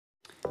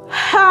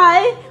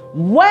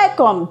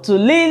Welcome to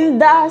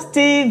Linda's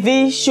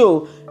TV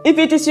show. If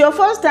it is your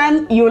first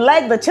time, you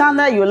like the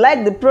channel, you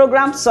like the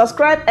program,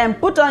 subscribe and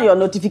put on your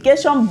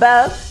notification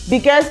bell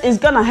because it's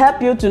gonna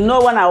help you to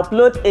know when I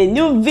upload a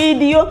new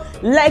video.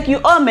 Like you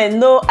all may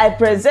know, I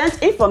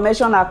present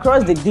information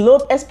across the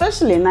globe,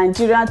 especially in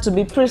Nigeria to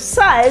be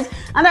precise,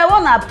 and I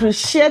want to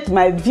appreciate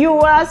my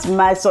viewers,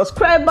 my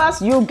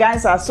subscribers. You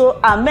guys are so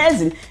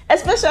amazing,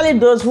 especially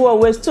those who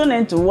always tune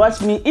in to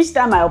watch me each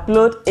time I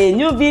upload a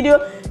new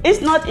video. It's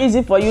not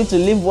easy for you to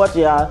leave what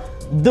you are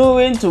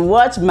doing to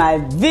watch my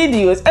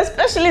videos,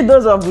 especially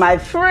those of my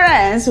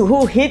friends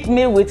who hit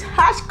me with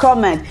harsh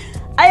comment.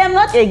 I am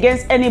not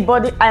against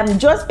anybody. I am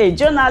just a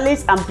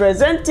journalist. I'm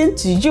presenting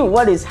to you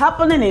what is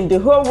happening in the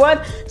whole world.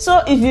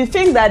 So if you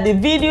think that the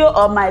video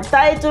or my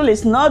title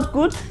is not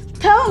good,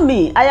 tell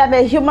me. I am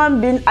a human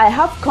being. I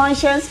have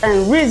conscience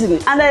and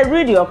reasoning, and I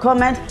read your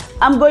comment.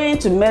 I'm going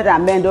to make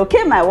amend,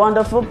 okay, my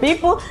wonderful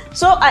people?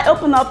 So I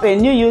open up a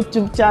new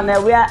YouTube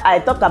channel where I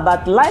talk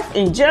about life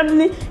in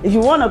Germany. If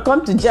you want to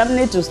come to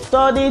Germany to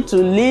study, to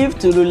live,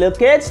 to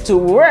relocate, to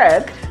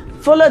work,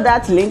 follow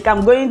that link.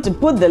 I'm going to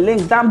put the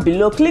link down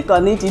below. Click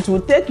on it. It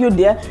will take you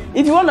there.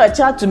 If you want to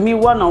chat to me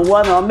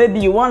one-on-one, or maybe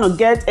you want to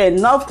get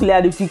enough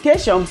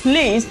clarification,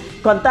 please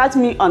contact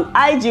me on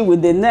IG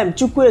with the name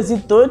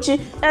Chukwuezi Tochi.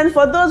 And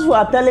for those who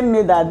are telling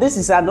me that this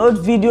is an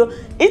old video,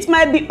 it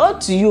might be old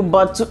to you,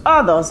 but to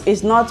others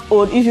it's not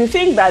old. If you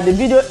think that the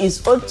video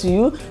is old to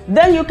you,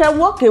 then you can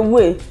walk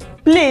away.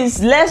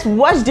 Please, let's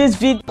watch this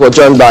video. We're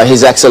joined by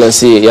His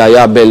Excellency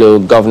Yahaya Bello,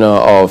 Governor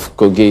of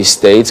Kogi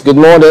State. Good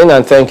morning,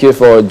 and thank you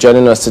for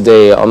joining us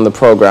today on the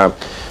program.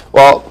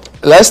 Well,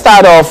 let's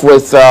start off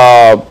with,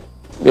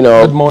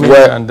 Good morning,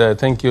 and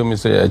thank you,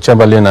 Mr.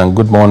 Chamberlain, and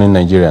good morning,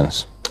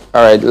 Nigerians.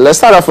 All right, let's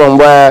start off from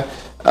where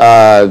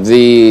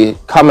the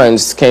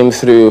comments came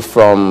through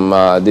from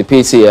the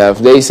PTF.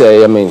 They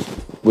say,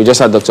 we just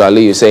had Dr.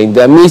 Aliyu saying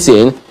they're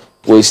meeting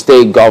with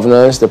state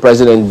governors. The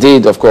president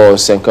did, of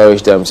course,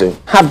 encourage them to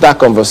have that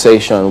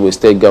conversation with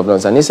state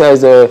governors. And he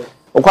says they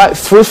were quite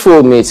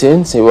fruitful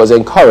meetings. He was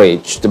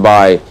encouraged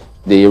by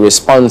the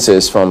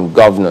responses from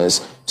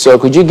governors. So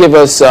could you give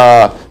us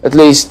at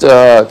least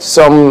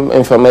some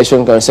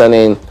information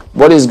concerning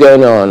what is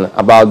going on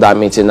about that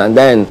meeting, and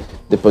then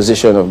the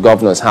position of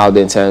governors, how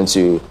they intend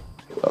to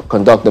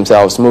conduct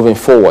themselves moving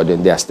forward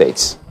in their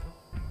states?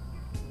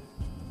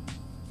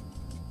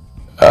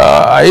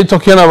 Are you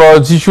talking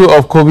about the issue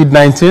of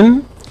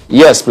COVID-19?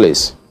 Yes,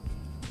 please.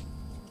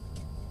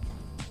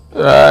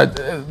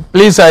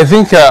 Please, I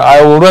think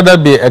I would rather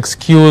be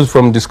excused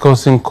from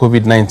discussing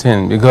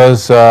COVID-19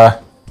 because I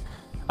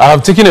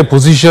have taken a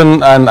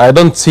position and I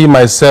don't see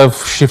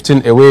myself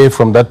shifting away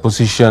from that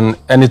position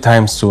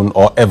anytime soon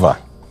or ever.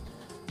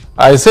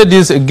 I said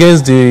this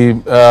against the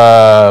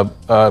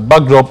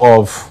backdrop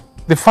of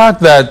the fact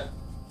that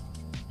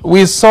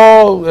we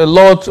saw a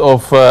lot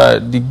of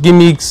the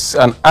gimmicks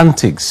and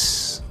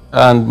antics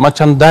and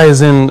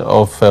merchandising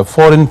of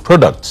foreign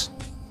products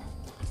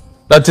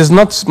that is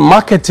not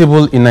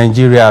marketable in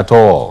Nigeria at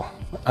all.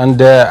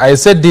 And I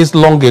said this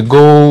long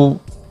ago,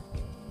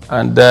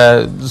 and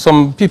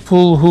some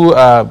people who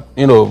are,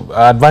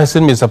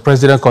 advising Mr.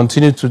 President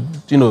continue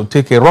to,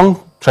 take a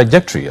wrong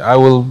trajectory. I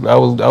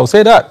will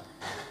say that.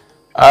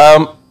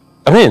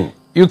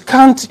 You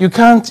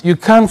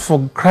can't,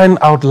 for crying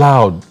out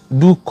loud,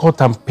 do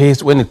cut and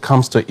paste when it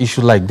comes to an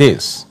issue like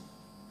this.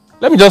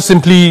 Let me just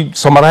simply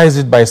summarize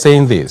it by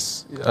saying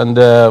this, and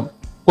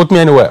put me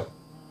anywhere.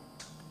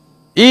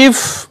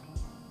 If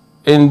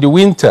in the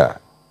winter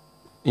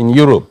in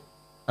Europe,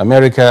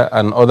 America,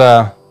 and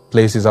other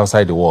places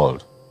outside the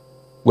world,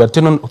 we're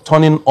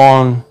turning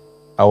on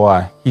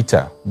our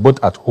heater,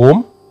 both at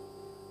home,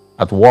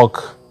 at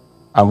work,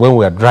 and when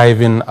we're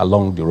driving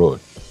along the road,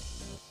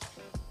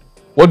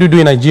 what do you do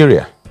in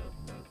Nigeria?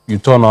 You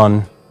turn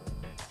on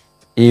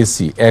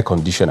AC, air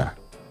conditioner.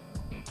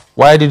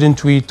 Why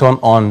didn't we turn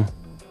on,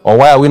 or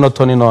why are we not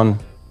turning on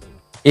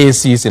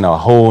ACs in our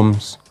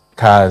homes,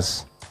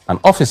 cars, and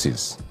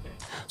offices?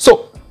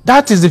 So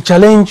that is the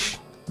challenge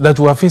that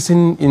we are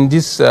facing in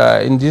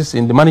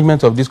the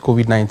management of this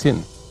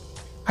COVID-19.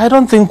 I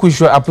don't think we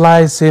should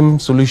apply same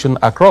solution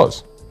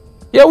across.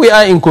 Here we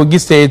are in Kogi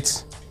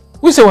State.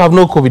 We say we have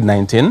no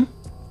COVID-19.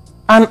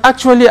 And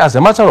actually, as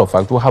a matter of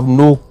fact, we have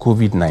no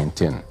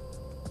COVID-19.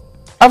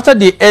 After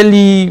the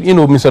early,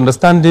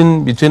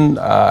 misunderstanding between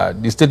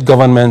the state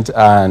government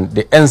and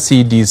the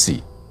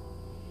NCDC,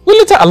 we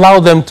later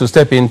allowed them to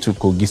step into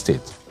Kogi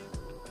State.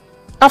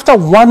 After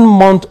 1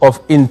 month of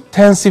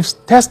intensive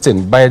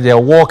testing by their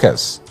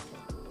workers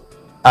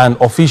and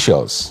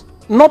officials,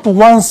 not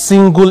one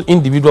single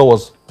individual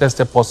was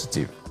tested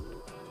positive.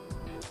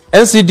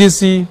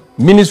 NCDC,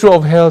 Ministry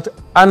of Health,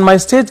 and my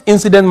state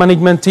incident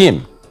management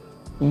team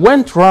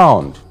went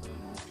round.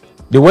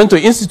 They went to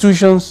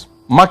institutions,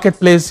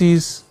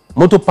 marketplaces,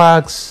 motor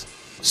parks,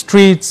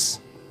 streets,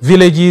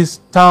 villages,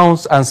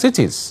 towns, and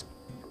cities.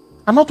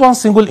 And not one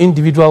single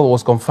individual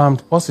was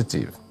confirmed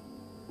positive.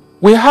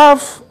 We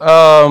have,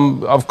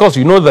 of course,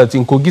 you know that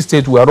in Kogi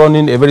State, we are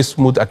running a very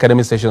smooth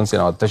academic sessions in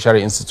our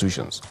tertiary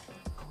institutions.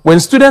 When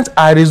students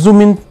are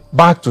resuming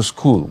back to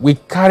school, we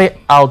carry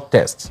out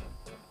tests.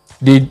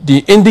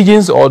 The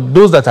indigents or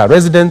those that are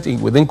resident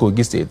within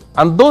Kogi State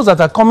and those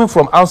that are coming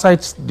from outside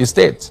the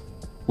state,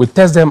 we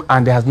test them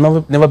and there has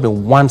never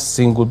been one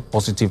single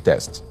positive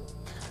test.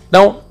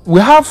 Now, we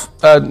have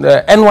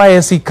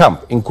NYSC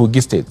camp in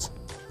Kogi State.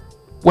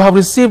 We have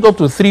received up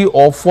to 3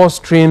 or 4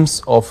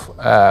 streams of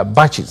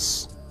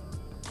batches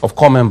of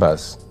core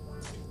members.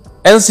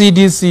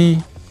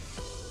 NCDC,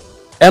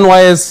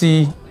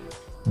 NYSC,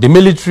 the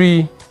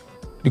military,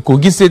 the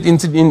Kogi State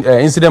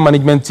Incident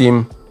Management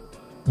Team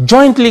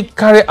jointly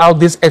carry out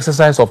this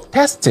exercise of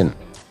testing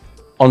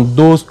on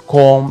those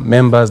core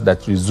members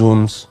that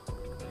resumes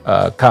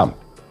camp.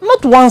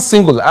 Not one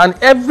single, and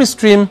every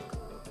stream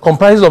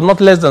comprises of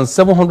not less than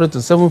 700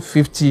 to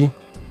 750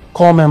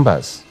 core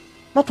members.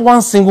 Not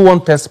one single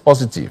one tests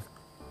positive.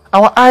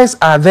 Our eyes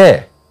are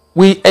there.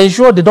 We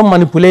ensure they don't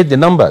manipulate the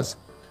numbers.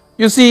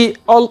 You see,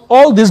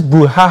 all this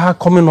brouhaha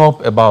coming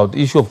up about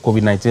the issue of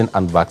COVID-19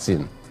 and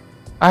vaccine,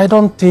 I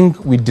don't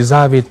think we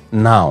deserve it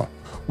now.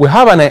 We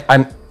have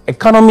an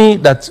economy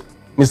that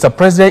Mr.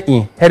 President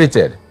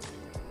inherited,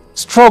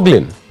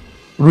 struggling,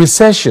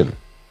 recession,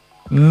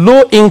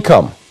 low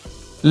income,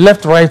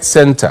 left, right,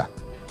 center.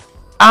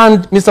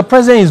 And Mr.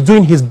 President is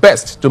doing his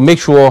best to make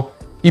sure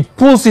he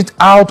pulls it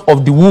out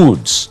of the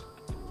woods.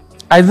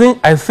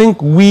 I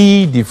think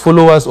we, the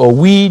followers, or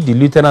we, the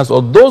lieutenants,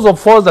 or those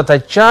of us that are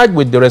charged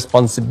with the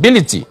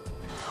responsibility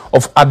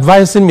of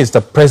advising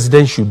Mr.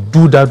 President should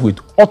do that with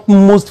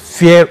utmost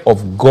fear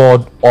of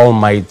God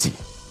Almighty.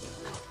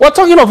 We're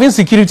talking of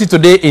insecurity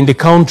today in the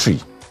country.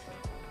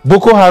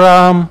 Boko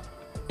Haram,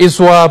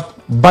 ISWAP,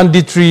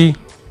 banditry,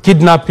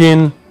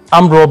 kidnapping,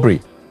 armed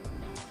robbery.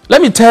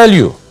 Let me tell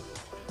you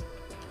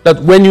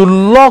that when you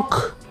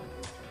lock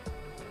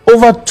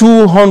over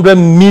 200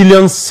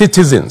 million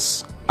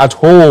citizens at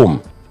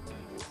home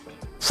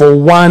for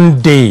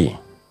one day,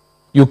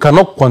 you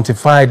cannot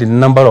quantify the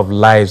number of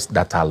lives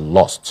that are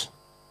lost.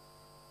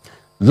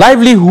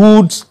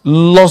 Livelihoods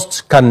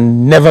lost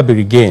can never be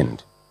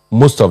regained,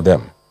 most of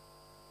them.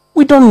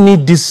 We don't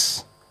need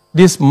these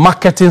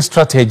marketing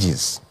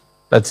strategies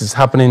that is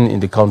happening in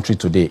the country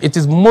today. It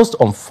is most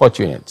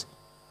unfortunate.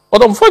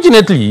 But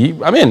unfortunately,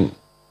 I mean,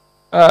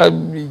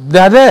 they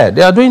are there.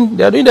 They are doing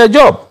their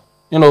job,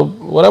 you know,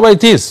 whatever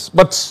it is.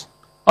 But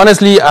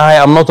honestly, I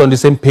am not on the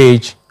same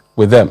page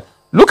with them.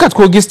 Look at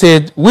Kogi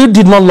State. We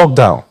did not lock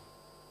down.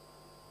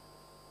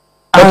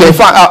 Okay,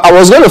 fine. I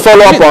was going to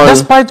follow up on...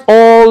 Despite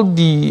all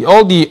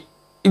the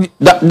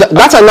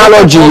that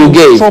analogy you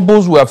gave.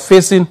 Troubles we are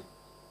facing.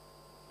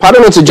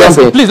 Pardon me to jump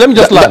in. Please, let me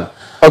just land.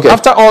 Okay.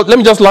 Let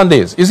me just land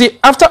this. You see,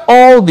 after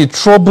all the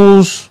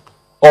troubles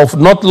of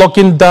not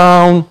locking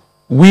down,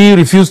 we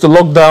refused to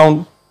lock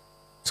down,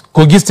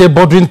 Kogi State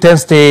bordering 10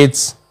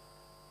 states,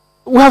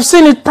 we have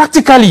seen it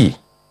practically.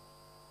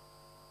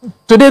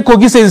 Today,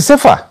 Kogi State is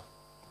safer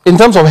in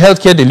terms of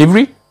healthcare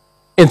delivery,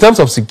 in terms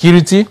of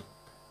security,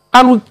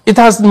 and it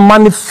has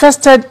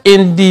manifested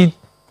in the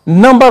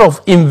number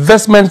of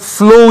investment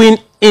flowing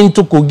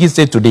into Kogi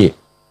State today.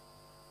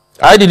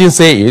 I didn't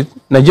say it.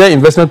 Nigeria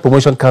Investment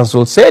Promotion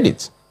Council said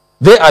it.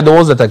 They are the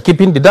ones that are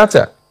keeping the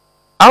data.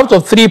 Out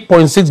of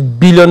 3.6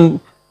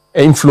 billion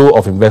inflow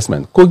of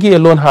investment, Kogi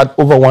alone had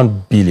over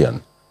 1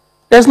 billion.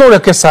 There's no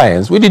rocket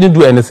science. We didn't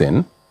do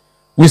anything.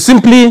 We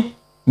simply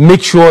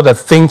make sure that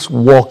things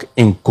work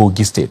in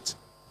Kogi State.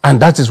 And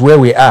that is where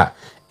we are.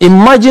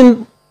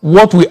 Imagine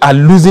what we are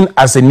losing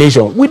as a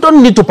nation. We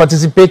don't need to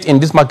participate in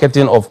this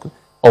marketing of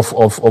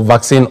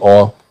vaccine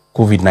or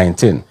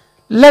COVID-19.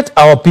 Let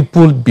our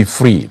people be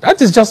free.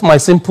 That is just my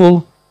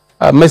simple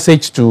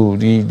message to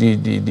the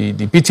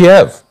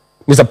PTF.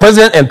 Mr.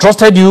 President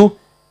entrusted you.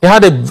 He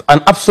had an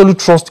absolute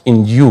trust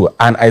in you.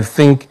 And I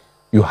think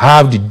you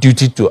have the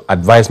duty to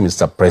advise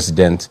Mr.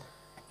 President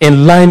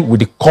in line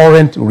with the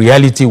current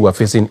reality we're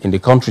facing in the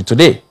country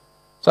today.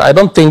 So I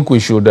don't think we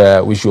should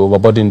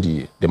overburden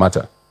the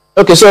matter.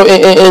 Okay, so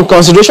in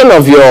consideration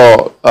of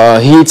your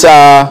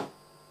heater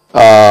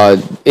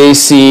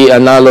AC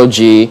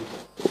analogy,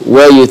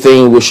 where you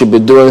think we should be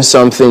doing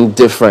something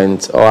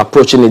different or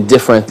approaching it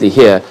differently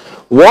here,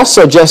 what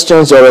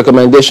suggestions or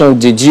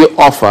recommendations did you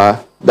offer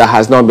that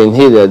has not been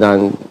heeded?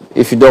 And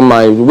if you don't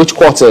mind, which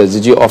quarters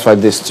did you offer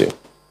this to?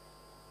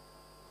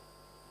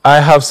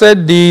 I have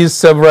said these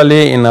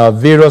severally in our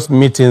various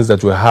meetings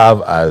that we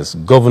have as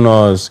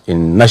governors,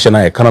 in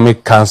National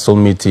Economic Council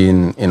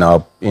meeting,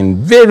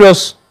 in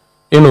various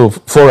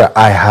fora.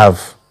 I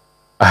have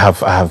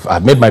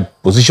made my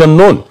position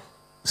known,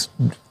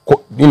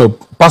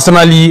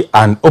 personally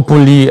and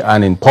openly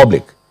and in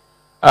public.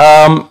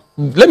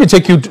 Let me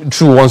take you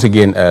through once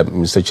again,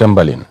 Mr.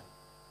 Chamberlain.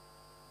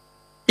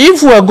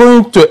 If we are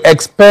going to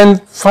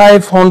expend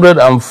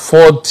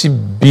 540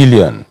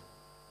 billion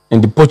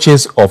in the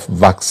purchase of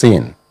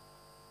vaccine,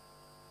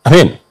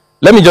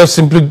 let me just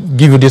simply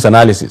give you this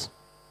analysis.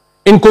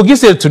 In Kogi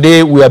State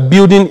today, we are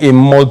building a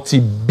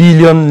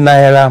multi-billion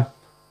naira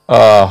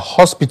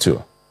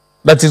hospital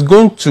that is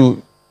going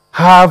to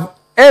have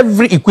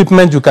every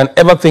equipment you can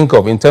ever think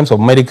of in terms of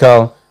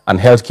medical and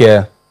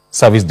healthcare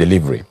service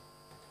delivery,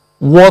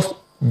 worth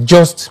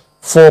just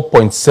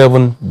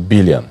 4.7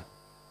 billion.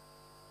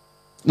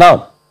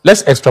 Now,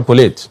 let's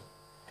extrapolate.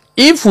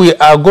 If we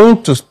are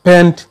going to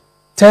spend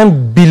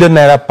 10 billion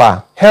naira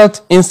per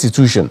health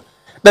institution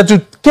that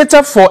will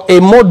cater for a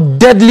more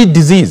deadly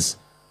disease,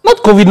 not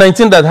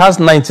COVID-19 that has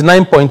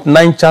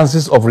 99.9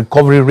 chances of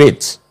recovery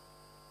rate,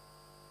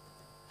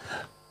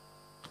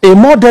 a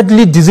more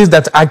deadly disease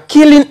that are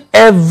killing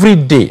every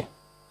day,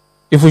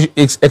 if we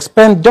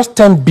expend just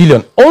 10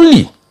 billion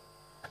only,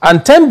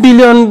 and 10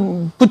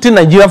 billion put in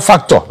Nigerian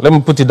factor, let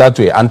me put it that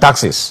way, and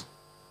taxes,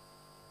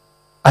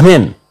 I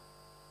mean,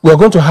 we are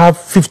going to have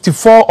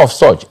 54 of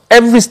such.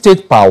 Every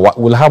state power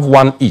will have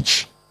one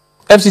each.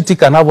 FCT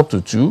can have up to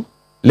 2,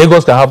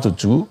 Lagos can have up to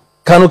 2,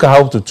 Kano can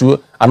have up to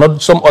 2,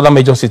 and some other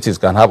major cities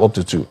can have up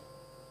to 2.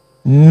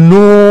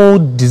 No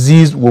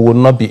disease we will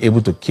not be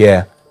able to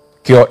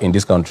cure in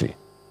this country.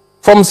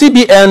 From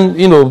CBN,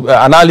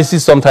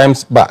 analysis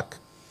sometimes back,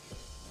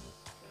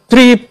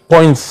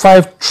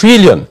 3.5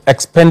 trillion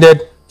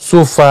expended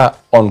so far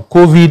on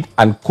COVID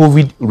and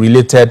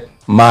COVID-related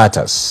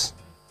matters.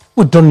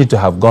 We don't need to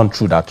have gone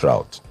through that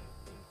route.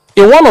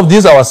 In one of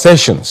these our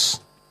sessions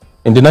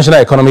in the National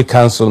Economic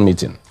Council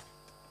meeting,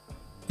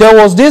 there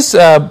was this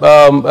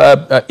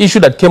issue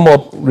that came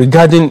up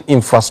regarding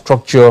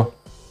infrastructure,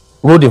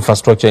 road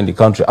infrastructure in the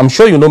country. I'm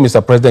sure you know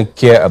Mr. President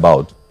care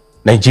about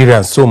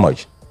Nigerians so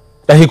much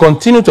that he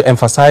continued to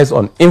emphasize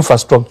on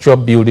infrastructure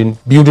building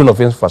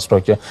of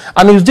infrastructure,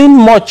 and he's doing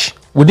much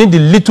within the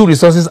little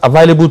resources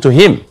available to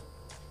him.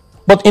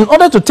 But in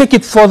order to take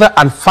it further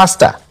and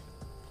faster,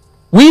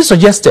 we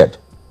suggested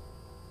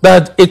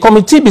that a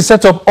committee be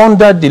set up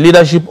under the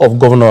leadership of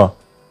Governor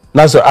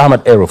Nasir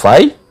Ahmed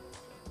El-Rufai,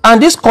 and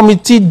this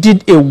committee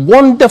did a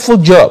wonderful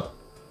job.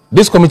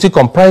 This committee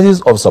comprises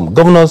of some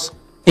governors,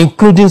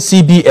 including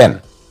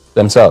CBN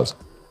themselves.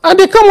 And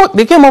they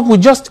came up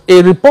with just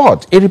a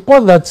report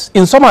that's,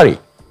 in summary,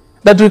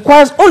 that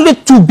requires only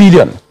 2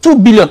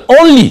 billion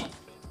only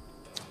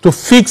to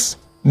fix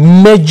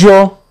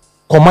major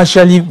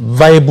commercially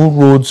viable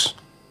roads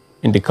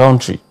in the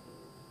country.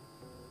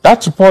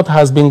 That report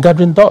has been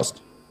gathering dust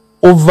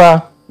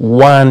over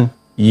 1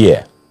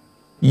 year.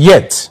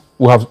 Yet,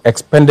 we have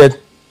expended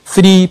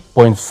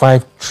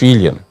 3.5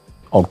 trillion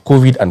on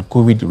COVID and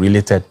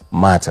COVID-related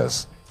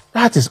matters.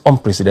 That is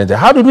unprecedented.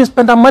 How did we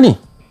spend our money?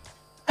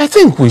 I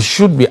think we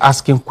should be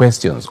asking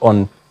questions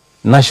on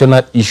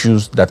national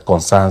issues that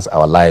concerns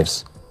our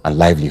lives and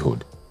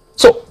livelihood.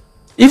 So,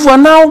 if we are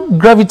now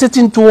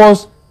gravitating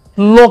towards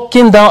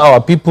locking down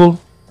our people,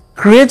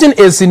 creating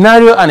a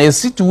scenario and a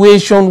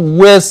situation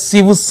where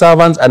civil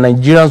servants and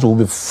Nigerians will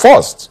be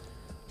forced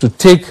to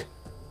take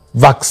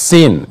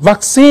vaccine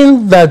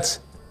that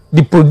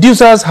the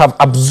producers have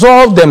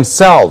absorbed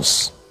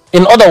themselves.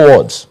 In other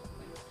words,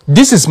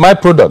 this is my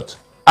product,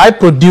 I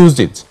produced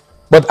it,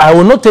 but I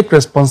will not take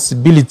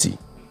responsibility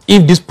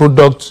if this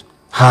product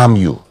harm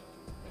you.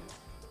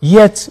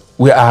 Yet,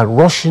 we are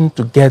rushing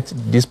to get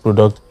this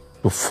product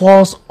to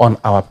force on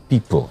our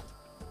people.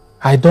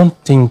 I don't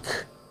think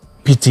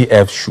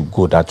PTF should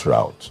go that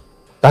route.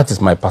 That is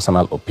my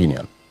personal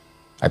opinion.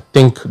 I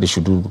think they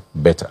should do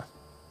better.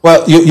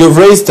 Well, you've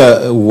raised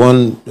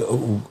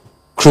one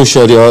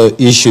crucial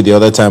issue the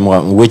other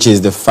time, which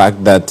is the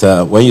fact that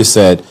when you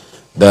said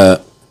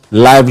the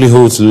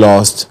livelihoods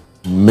lost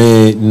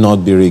may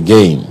not be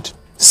regained.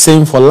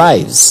 Same for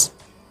lives.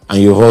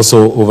 And you've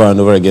also over and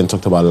over again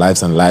talked about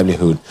lives and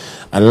livelihood.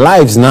 And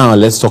lives now,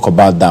 let's talk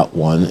about that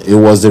one. It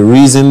was the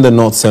reason the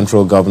North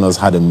Central governors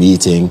had a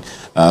meeting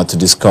to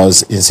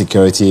discuss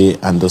insecurity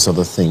and those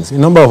other things. A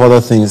number of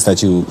other things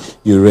that you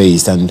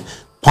raised. And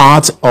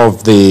part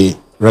of the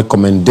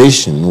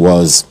recommendation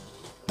was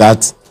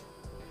that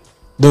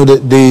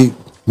the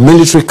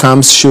military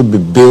camps should be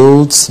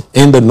built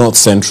in the North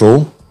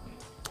Central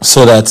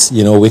so that,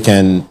 we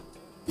can,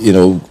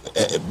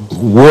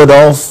 ward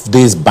off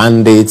these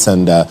bandits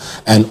and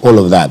all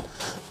of that.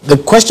 The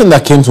question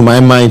that came to my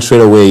mind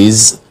straight away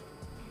is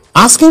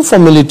asking for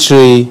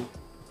military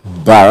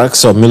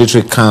barracks or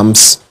military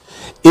camps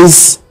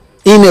is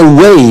in a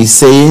way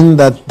saying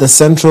that the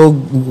central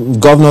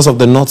governors of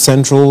the North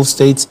Central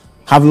states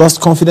have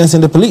lost confidence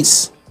in the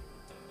police.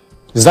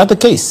 Is that the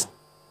case?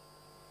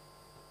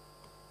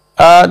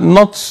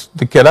 Not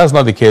the case. That's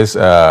not the case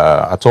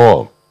at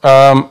all.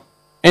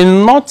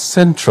 In North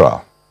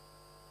Central,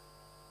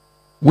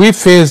 we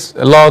face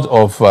a lot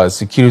of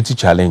security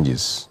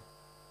challenges,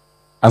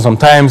 and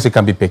sometimes it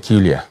can be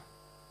peculiar,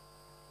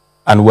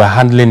 and we're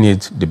handling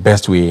it the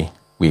best way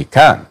we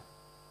can.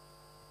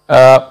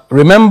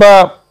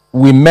 Remember,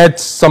 we met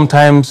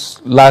sometimes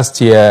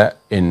last year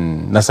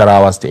in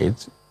Nasarawa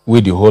State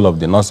with the whole of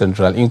the North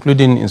Central,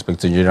 including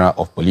Inspector General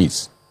of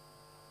Police.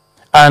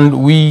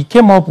 And we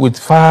came up with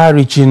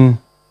far-reaching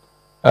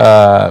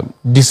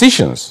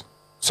decisions,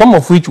 some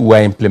of which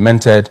were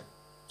implemented,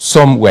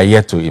 some were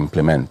yet to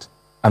implement.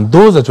 And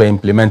those that were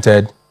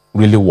implemented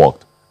really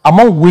worked,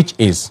 among which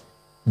is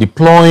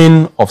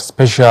deploying of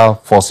special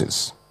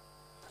forces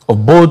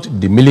of both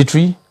the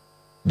military,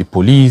 the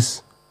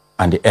police,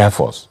 and the Air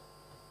Force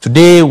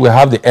Today, we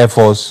have the Air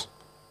Force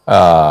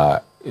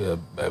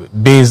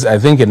based, I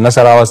think, in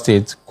Nasarawa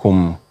State,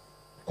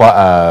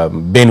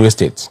 Benue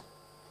State.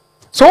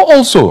 So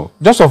also,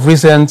 just of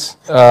recent,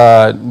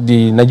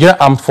 the Nigerian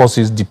Armed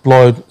Forces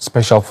deployed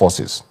special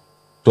forces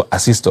to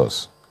assist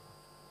us.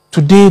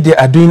 Today, they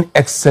are doing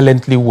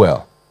excellently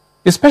well.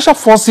 The special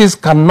forces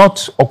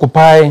cannot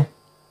occupy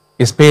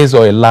a space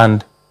or a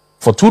land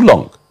for too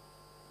long.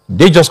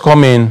 They just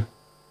come in,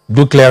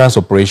 do clearance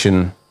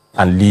operation,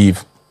 and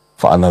leave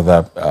for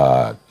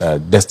another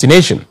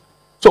destination.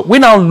 So we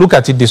now look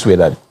at it this way,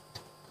 that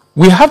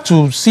we have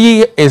to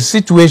see a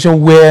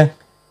situation where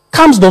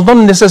camps does not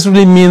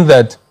necessarily mean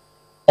that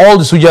all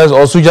the soldiers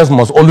or soldiers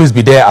must always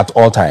be there at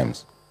all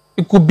times.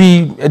 It could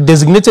be a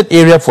designated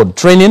area for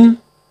training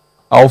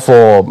or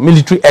for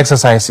military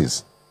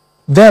exercises,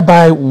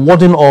 thereby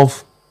warding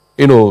off,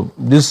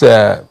 these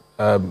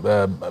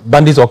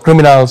bandits or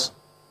criminals,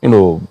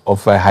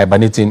 of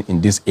hibernating in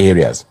these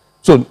areas.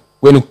 So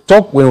when we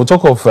talk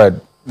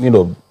of,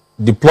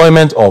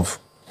 deployment of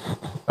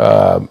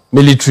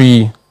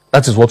military,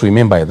 that is what we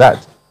mean by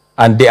that.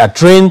 And they are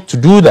trained to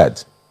do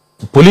that.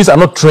 The police are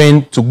not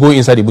trained to go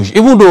inside the bush.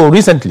 Even though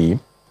recently,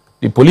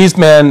 the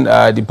policemen,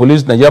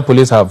 Nigeria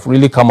police have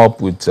really come up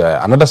with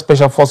another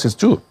special forces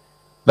too,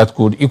 that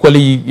could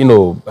equally,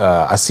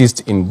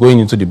 assist in going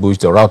into the bush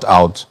to rout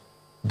out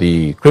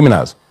the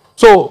criminals.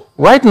 So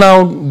right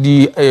now,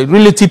 the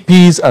relative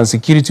peace and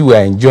security we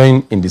are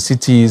enjoying in the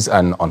cities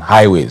and on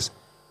highways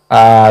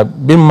are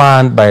being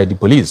manned by the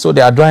police. So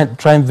they are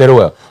trying very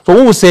well. So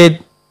when we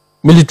said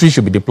military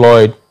should be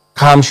deployed,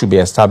 camps should be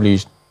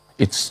established,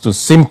 it's to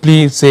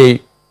simply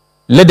say,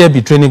 let there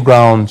be training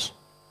grounds,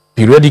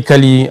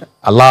 periodically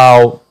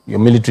allow your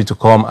military to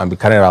come and be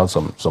carrying out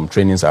some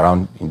trainings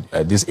around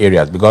these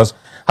areas. Because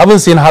having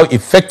seen how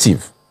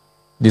effective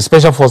the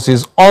special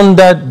forces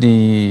under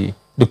the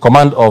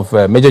command of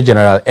Major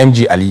General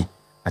M.G. Ali,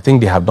 I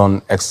think they have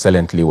done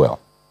excellently well.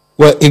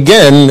 Well,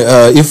 again,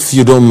 if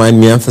you don't mind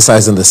me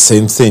emphasizing the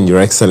same thing,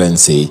 Your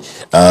Excellency,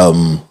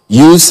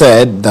 you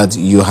said that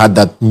you had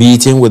that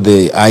meeting with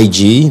the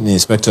IG, the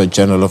Inspector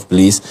General of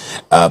Police.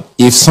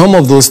 If some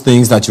of those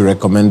things that you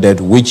recommended,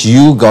 which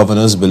you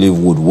governors believe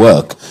would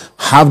work,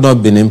 have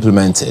not been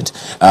implemented,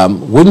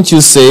 wouldn't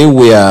you say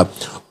we are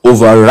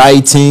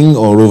overwriting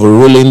or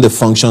overruling the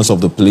functions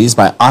of the police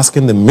by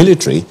asking the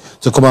military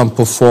to come and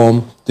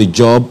perform the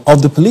job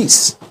of the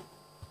police?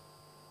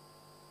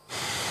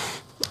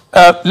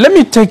 Let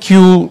me take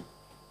you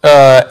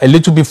a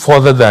little bit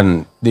further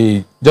than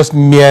the just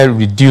mere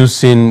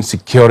reducing,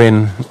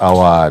 securing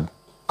our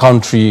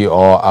country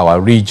or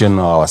our region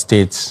or our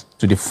states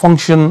to the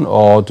function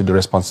or to the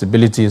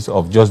responsibilities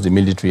of just the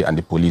military and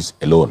the police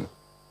alone.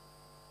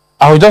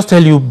 I will just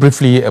tell you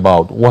briefly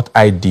about what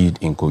I did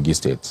in Kogi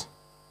State,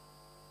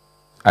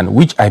 and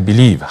which I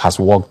believe has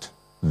worked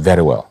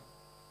very well.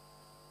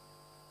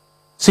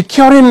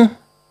 Securing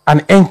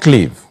an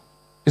enclave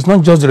is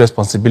not just the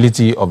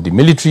responsibility of the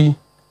military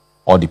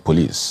or the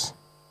police.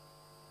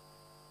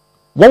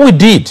 What we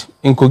did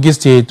in Kogi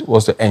State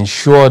was to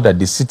ensure that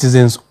the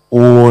citizens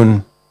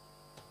own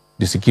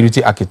the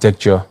security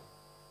architecture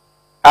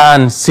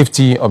and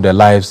safety of their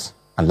lives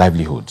and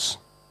livelihoods.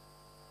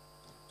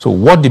 So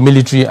what the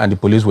military and the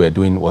police were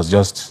doing was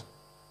just,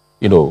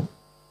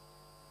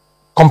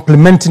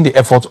 complementing the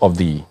efforts of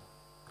the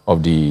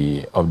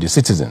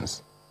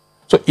citizens.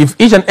 So if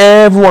each and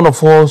every one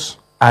of us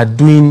are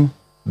doing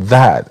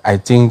that, I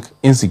think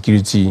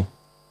insecurity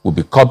will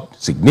be cut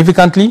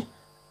significantly,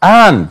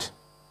 and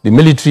the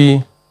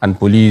military and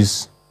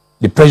police,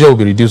 the pressure will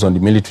be reduced on the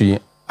military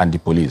and the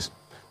police.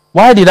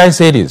 Why did I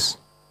say this?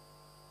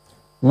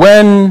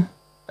 When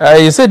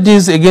I said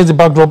this against the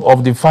backdrop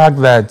of the fact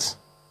that,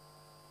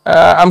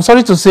 I'm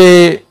sorry to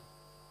say,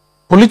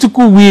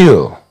 political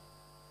will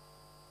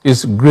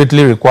is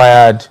greatly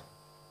required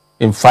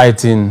in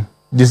fighting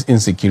this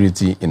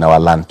insecurity in our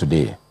land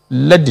today.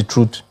 Let the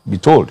truth be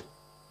told.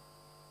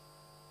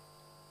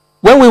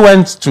 When we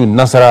went to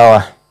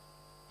Nasarawa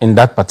in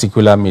that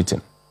particular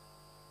meeting,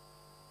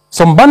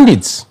 some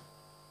bandits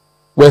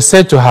were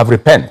said to have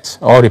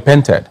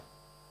repented,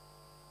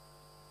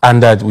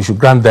 and that we should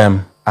grant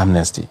them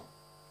amnesty.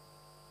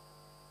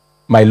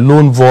 My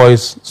lone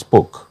voice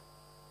spoke,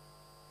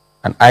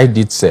 and I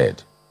did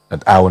said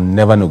that I will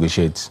never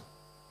negotiate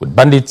with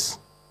bandits,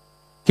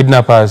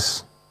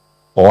 kidnappers,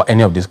 or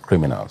any of these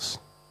criminals.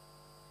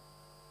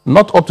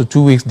 Not up to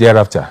 2 weeks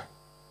thereafter,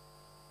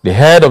 the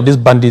head of this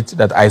bandit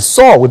that I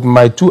saw with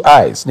my 2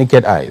 eyes,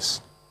 naked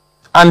eyes,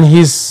 and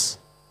his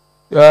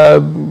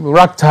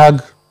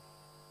ragtag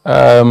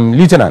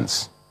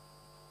lieutenants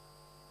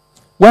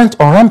went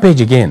on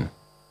rampage again,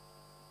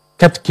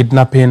 kept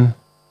kidnapping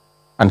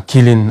and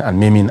killing and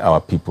maiming our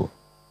people.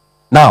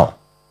 Now,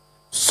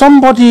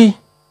 somebody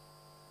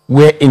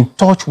were in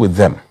touch with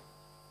them.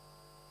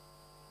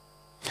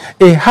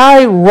 A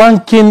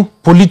high-ranking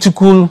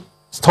political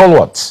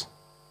stalwart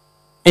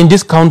in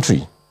this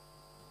country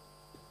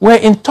were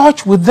in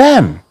touch with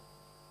them.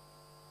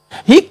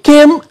 He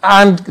came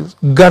and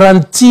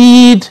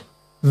guaranteed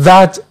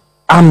that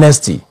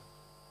amnesty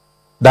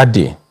that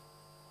day.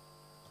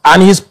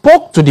 And he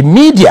spoke to the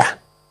media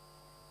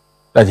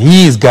that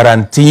he is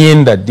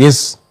guaranteeing that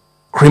these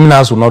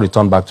criminals will not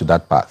return back to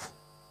that path.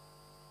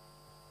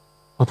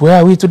 But where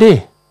are we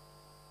today?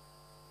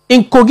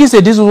 In Kogi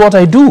State, this is what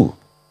I do.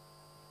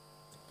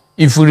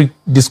 If we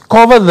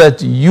discover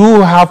that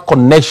you have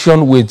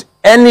connection with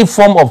any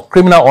form of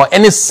criminal or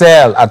any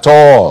cell at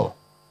all,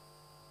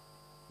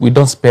 we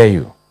don't spare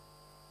you.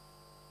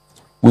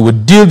 We will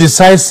deal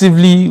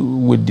decisively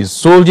with the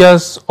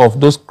soldiers of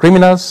those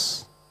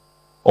criminals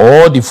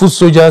or the foot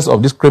soldiers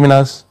of these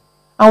criminals,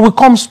 and we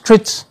come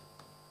straight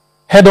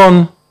head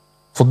on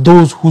for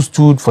those who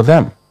stood for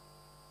them,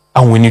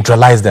 and we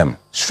neutralize them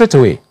straight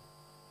away.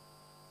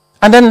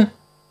 And then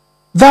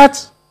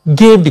that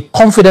gave the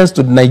confidence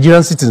to the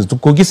Nigerian citizens, to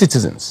Kogi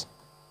citizens.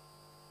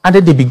 And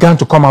then they began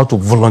to come out to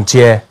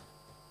volunteer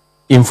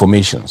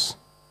informations.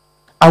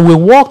 And we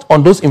worked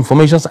on those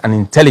informations and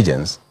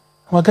intelligence,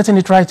 and we're getting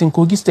it right in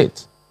Kogi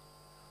State.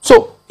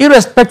 So,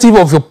 irrespective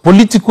of your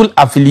political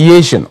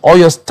affiliation or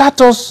your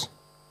status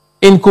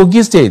in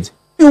Kogi State,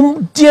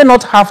 you dare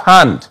not have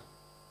hand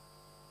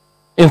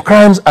in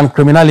crimes and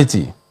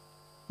criminality.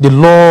 The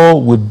law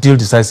will deal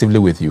decisively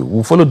with you.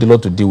 We'll follow the law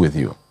to deal with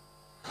you.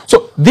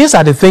 So these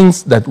are the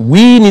things that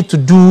we need to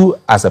do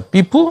as a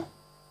people,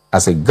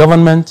 as a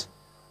government,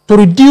 to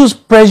reduce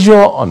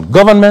pressure on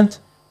government,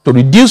 to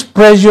reduce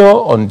pressure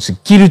on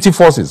security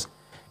forces.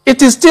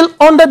 It is still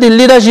under the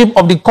leadership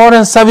of the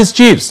current service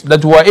chiefs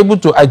that we are able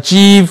to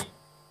achieve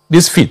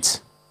these feats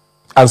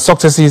and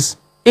successes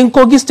in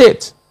Kogi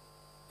State.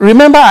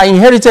 Remember, I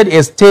inherited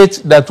a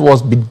state that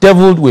was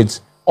bedeviled with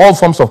all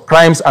forms of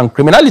crimes and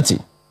criminality.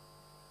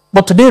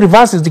 But today,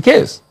 reverse is the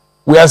case.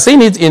 We are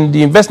seeing it in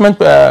the investment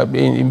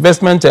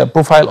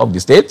profile of the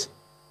state.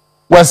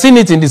 We are seeing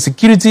it in the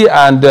security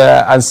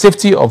and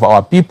safety of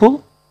our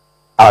people.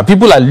 Our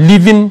people are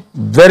living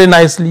very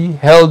nicely,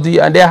 healthy,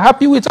 and they are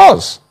happy with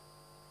us.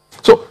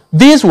 So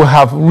these we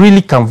have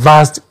really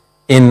canvassed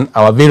in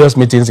our various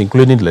meetings,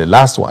 including the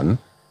last one,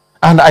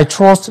 and I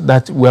trust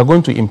that we are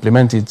going to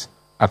implement it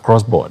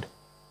across board.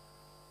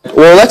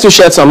 Well, let's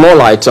shed some more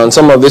light on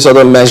some of these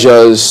other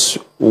measures.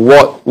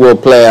 What will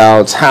play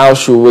out? How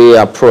should we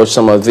approach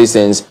some of these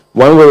things?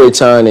 When we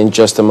return in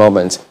just a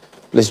moment,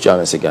 please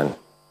join us again.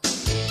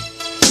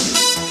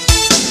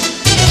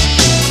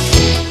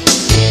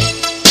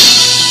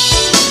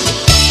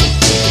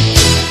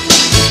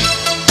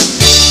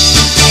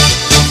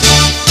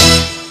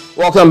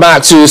 Welcome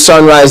back to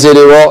Sunrise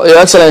Radio. Well, Your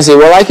Excellency,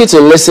 we'd like you to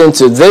listen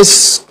to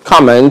this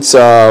comment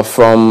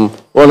from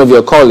one of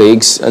your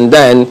colleagues, and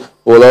then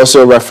we'll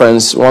also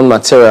reference one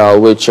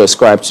material which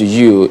ascribed to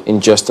you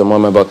in just a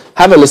moment. But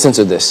have a listen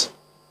to this.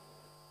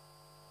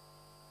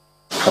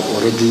 Have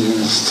already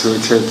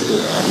instituted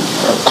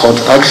court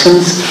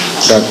actions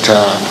that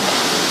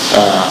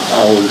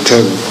I will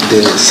take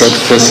the said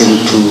person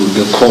to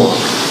the court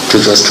to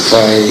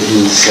justify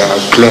his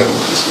claim.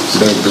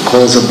 But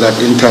because of that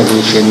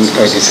intervention,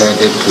 I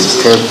decided to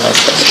step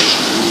aside.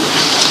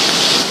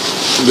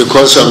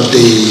 Because of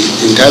the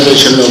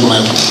intervention of my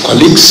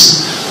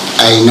colleagues,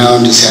 I now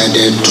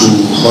decided to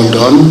hold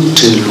on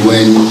till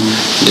when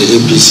the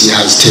APC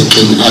has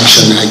taken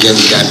action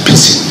against that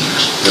person,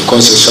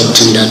 because it's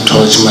something that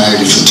touched my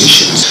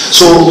reputation.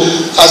 So,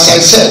 as I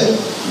said,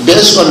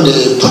 based on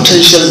the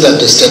potential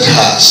that the state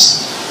has,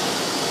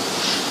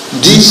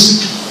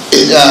 this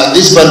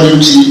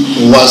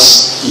banditry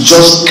was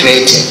just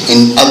created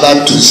in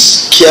order to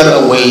scare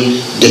away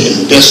the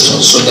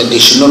investors so that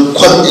they should not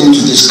come into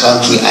this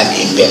country and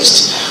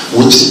invest,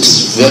 which it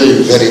is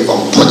very, very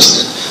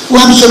unfortunate. We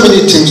have so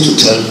many things to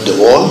tell the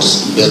world,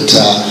 but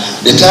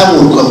the time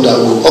will come that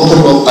we'll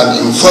open up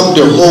and inform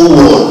the whole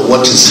world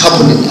what is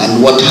happening and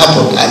what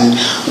happened and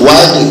why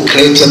they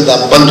created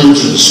that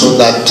banditry, so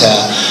that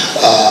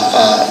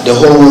the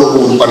whole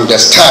world will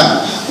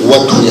understand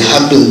what we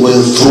have been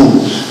going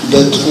through.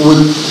 But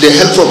with the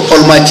help of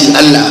Almighty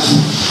Allah,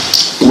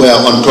 we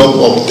are on top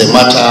of the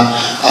matter,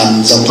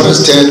 and Zamfara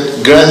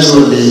State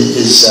gradually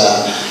is,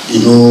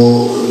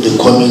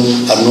 becoming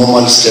a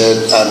normal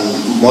state,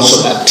 and most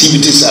of the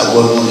activities are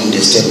going on in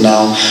the state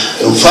now.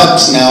 In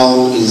fact,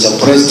 now in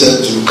Zamfara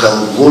State, you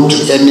can go to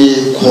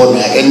any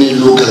corner, any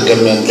local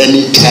government,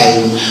 any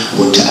time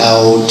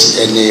without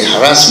any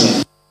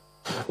harassment.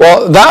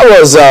 Well, that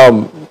was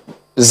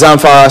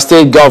Zamfara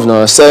State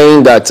Governor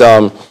saying that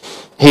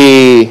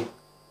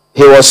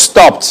he was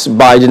stopped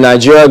by the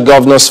Nigeria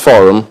Governors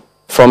Forum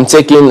from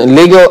taking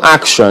legal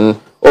action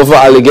over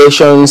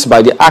allegations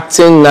by the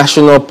acting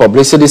National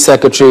Publicity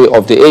Secretary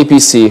of the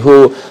APC,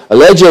 who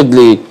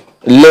allegedly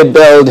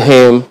labeled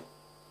him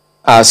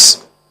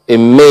as a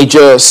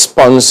major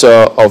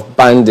sponsor of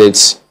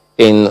bandits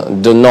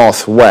in the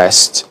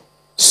Northwest.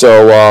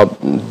 So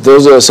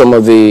those are some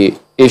of the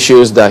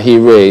issues that he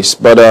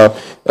raised. But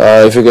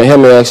if you can hear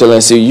me,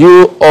 Excellency,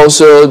 you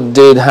also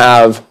did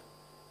have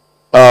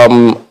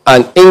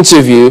an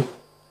interview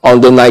on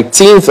the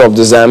 19th of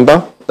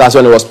December. That's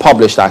when it was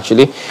published,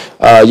 actually.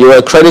 You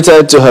were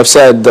credited to have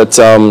said that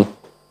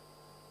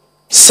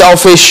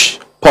selfish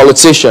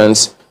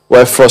politicians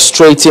were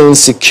frustrating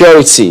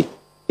security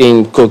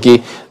in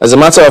Kogi. As a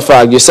matter of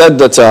fact, you said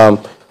that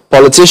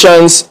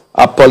politicians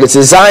are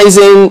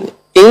politicizing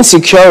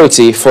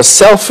insecurity for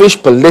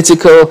selfish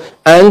political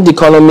and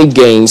economic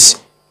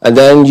gains, and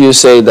then you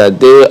say that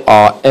they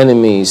are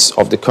enemies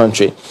of the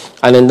country.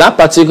 And in that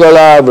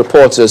particular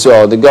report as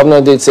well, the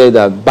governor did say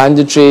that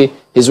banditry,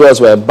 his words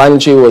were,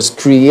 banditry was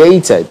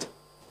created.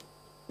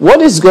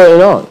 What is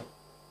going on?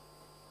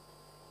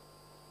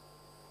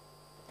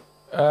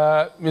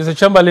 Mr.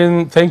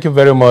 Chamberlain, thank you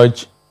very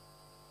much.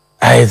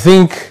 I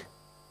think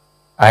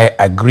I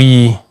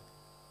agree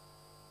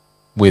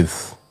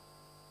with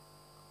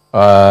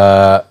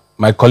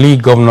my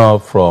colleague governor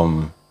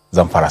from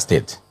Zamfara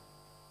State.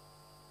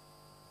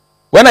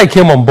 When I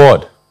came on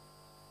board,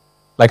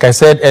 like I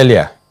said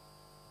earlier,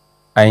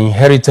 I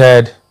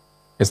inherited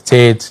a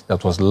state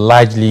that was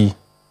largely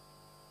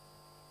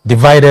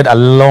divided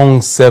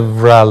along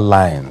several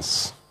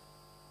lines.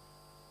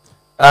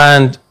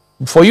 And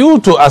for you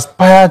to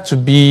aspire to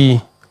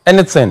be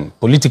anything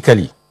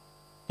politically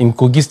in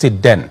Kogi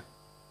State then,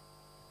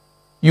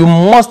 you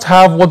must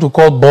have what we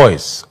call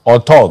boys or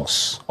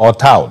thugs or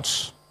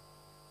touts.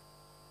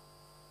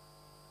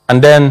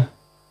 And then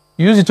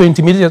use it to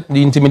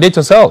intimidate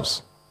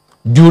yourselves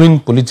during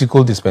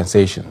political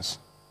dispensations.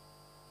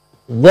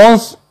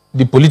 Once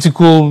the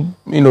political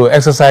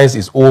exercise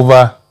is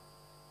over,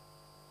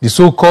 the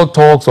so-called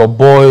thugs or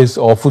boys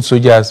or foot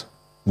soldiers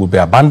will be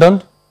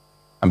abandoned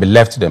and be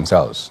left to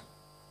themselves.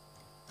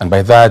 And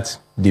by that,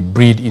 they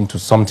breed into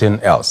something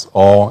else,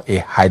 or a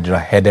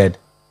hydra-headed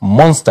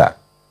monster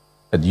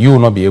that you will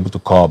not be able to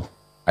curb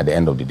at the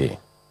end of the day.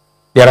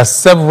 There are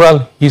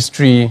several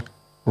history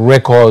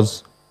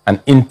records and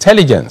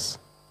intelligence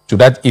to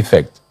that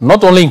effect,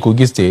 not only in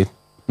Kogi State,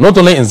 not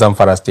only in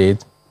Zamfara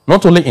State,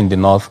 not only in the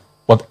north,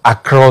 but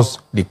across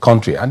the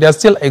country. And they are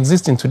still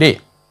existing today.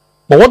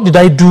 But what did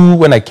I do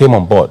when I came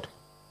on board?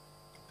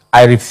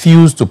 I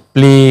refused to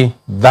play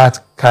that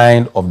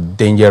kind of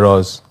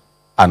dangerous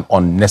and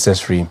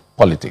unnecessary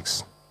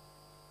politics.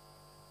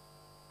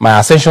 My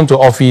ascension to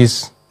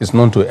office is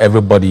known to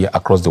everybody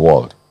across the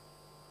world.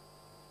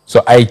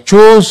 So I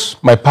chose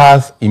my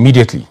path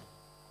immediately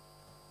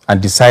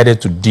and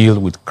decided to deal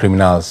with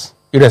criminals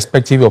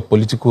irrespective of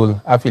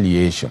political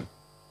affiliation.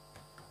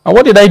 And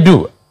what did I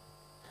do?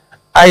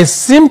 I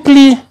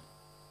simply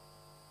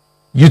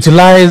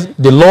utilized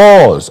the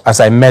laws as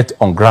I met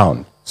on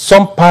ground.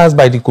 Some passed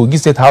by the Kogi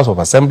State House of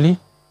Assembly,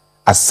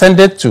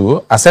 assented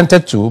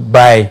to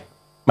by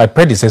my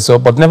predecessor,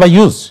 but never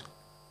used.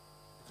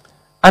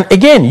 And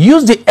again,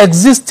 use the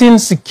existing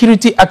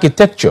security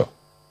architecture,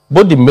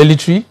 both the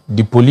military,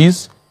 the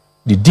police,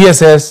 the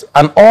DSS,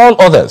 and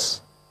all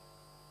others.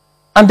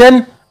 And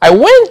then I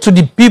went to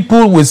the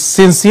people with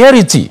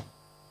sincerity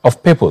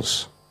of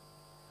purpose.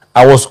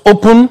 I was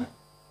open,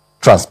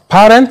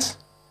 transparent,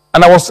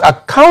 and I was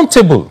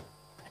accountable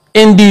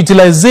in the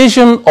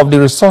utilization of the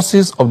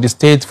resources of the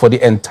state for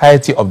the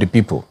entirety of the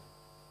people.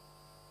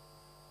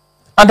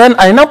 And then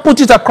I now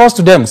put it across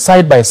to them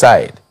side by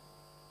side.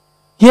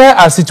 Here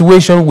are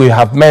situations we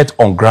have met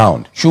on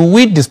ground. Should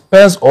we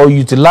dispense or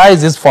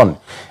utilize this fund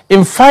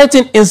in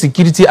fighting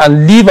insecurity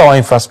and leave our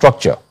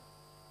infrastructure?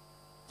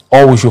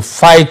 Or we should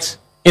fight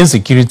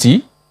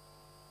insecurity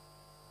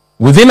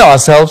within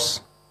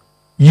ourselves,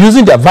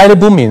 using the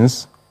available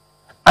means,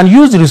 and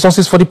use the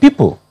resources for the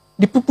people.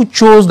 The people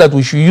chose that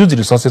we should use the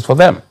resources for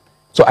them.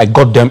 So I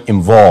got them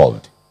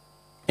involved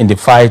in the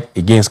fight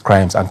against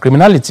crimes and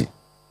criminality.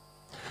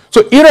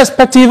 So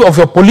irrespective of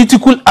your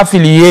political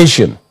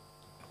affiliation,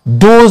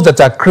 those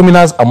that are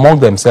criminals among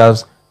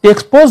themselves, they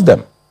exposed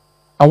them.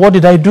 And what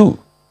did I do?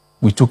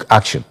 We took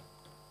action.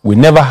 We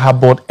never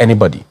harbored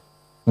anybody.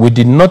 We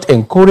did not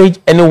encourage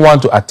anyone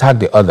to attack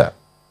the other.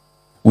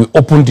 We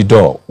opened the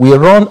door. We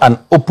run an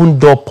open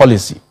door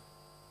policy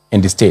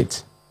in the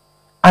state.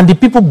 And the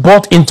people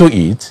bought into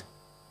it.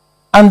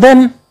 And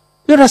then,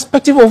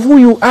 irrespective of who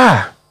you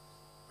are,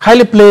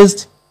 highly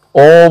placed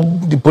or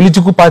the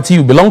political party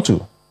you belong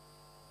to,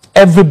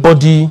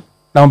 everybody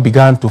now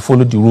began to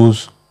follow the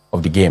rules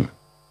of the game.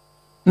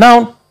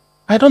 Now,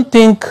 I don't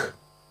think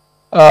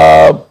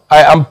I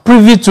am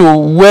privy to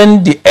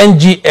when the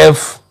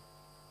NGF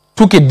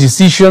took a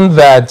decision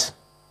that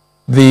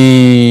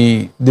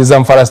the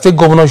Zamfara State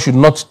governor should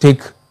not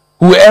take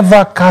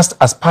whoever cast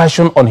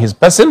aspersion on his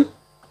person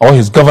or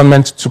his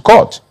government to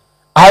court.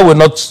 I will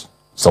not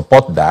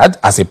support that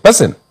as a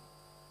person.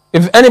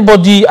 If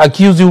anybody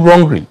accuses you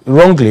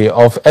wrongly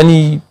of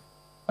any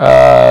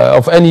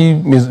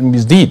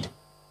misdeed,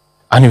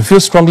 and you feel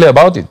strongly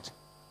about it,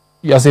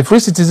 you as a free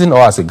citizen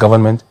or as a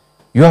government,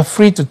 you are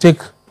free to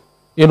take,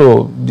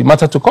 the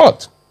matter to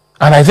court.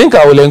 And I think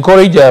I will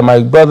encourage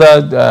my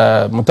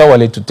brother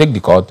Mutawale to take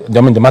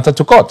the matter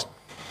to court.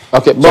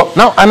 Okay, but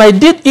now, and I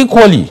did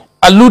equally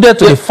alluded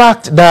to the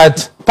fact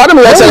that. Pardon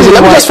me, let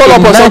me just follow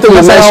up on something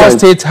you mentioned.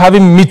 State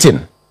having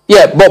meeting.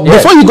 Yeah, but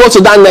before you go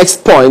to that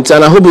next point,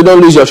 and I hope you don't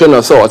lose your train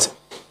of thought.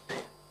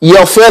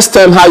 Your first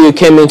term, how you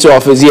came into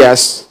office,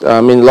 yes,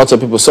 I mean, lots of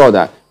people saw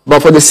that.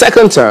 But for the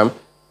second term,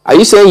 are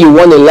you saying you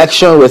won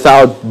election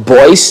without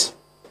boys?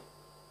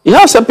 You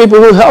have some people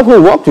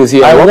who worked with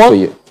you and worked for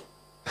you.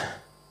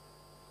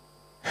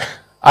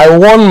 I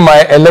won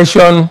my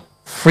election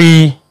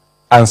free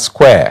and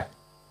square.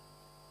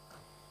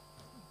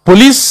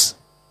 Police,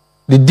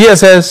 the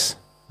DSS,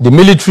 the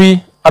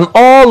military, and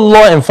all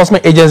law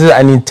enforcement agencies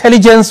and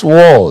intelligence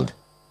world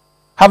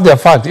have their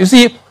facts. You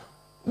see,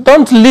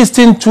 don't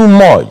listen too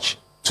much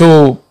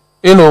to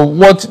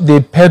what they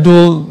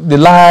peddle, the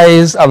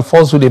lies and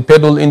falsehood they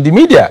peddle in the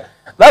media.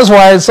 That's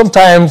why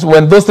sometimes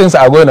when those things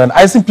are going on,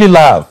 I simply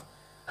laugh.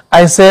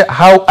 I say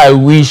how I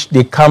wish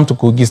they come to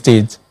Kogi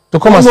State to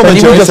come and spend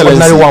even just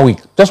ordinary 1 week.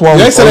 Just 1 week.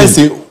 Your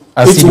Excellency,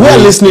 it's we are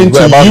listening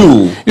to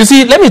you. You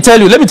see, let me tell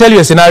you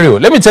a scenario.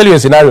 Let me tell you a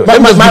scenario. My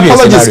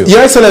apologies,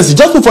 Your Excellency,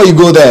 just before you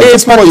go there,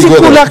 just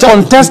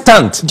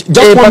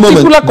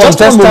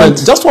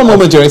one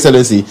moment, Your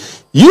Excellency.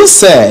 You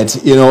said,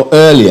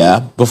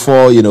 earlier,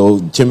 before,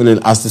 Chamberlain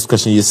asked this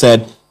question, you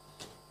said,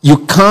 you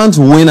can't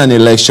win an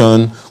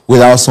election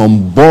without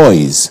some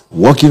boys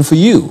working for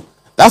you.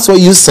 That's what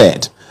you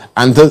said.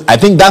 And I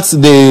think that's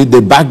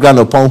the background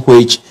upon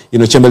which,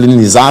 Chamberlain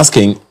is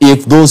asking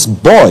if those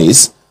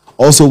boys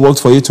also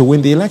worked for you to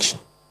win the election.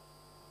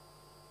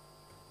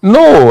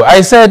 No,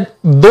 I said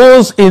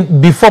those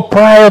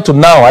prior to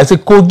now. I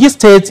said Kogi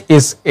State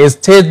is a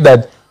state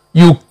that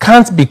you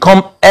can't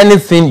become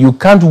anything, you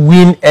can't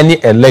win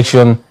any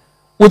election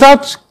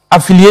without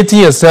affiliating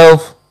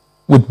yourself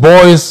with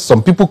boys.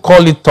 Some people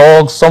call it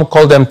thugs, some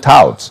call them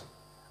touts.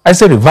 I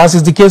said reverse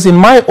is the case in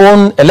my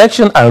own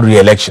election and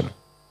re-election.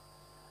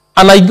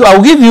 And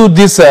I'll give you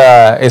this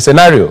a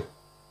scenario.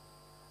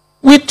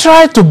 We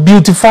try to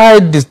beautify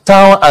the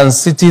town and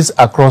cities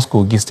across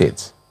Kogi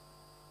State.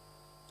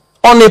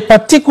 On a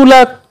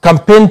particular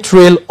campaign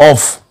trail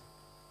of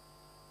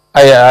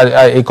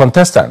a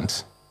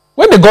contestant,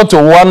 when they got to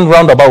one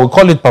roundabout, we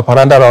call it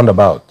Paparanda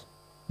roundabout.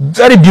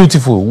 Very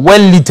beautiful, well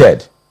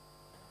littered.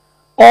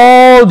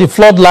 All the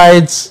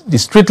floodlights, the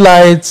street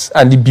lights,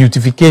 and the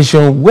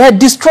beautification were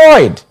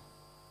destroyed.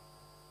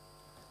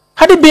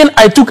 Had it been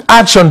I took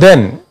action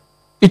then,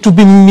 it would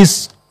be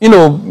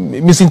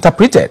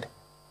misinterpreted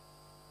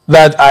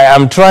that I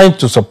am trying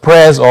to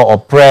suppress or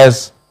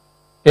oppress,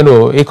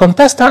 a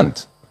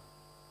contestant.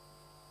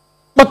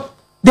 But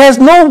there's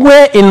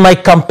nowhere in my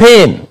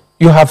campaign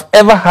you have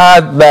ever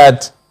had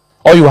that,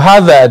 or you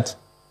had that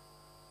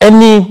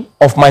any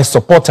of my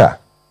supporter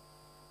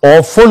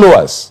or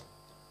followers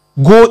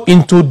go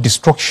into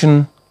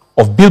destruction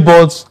of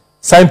billboards,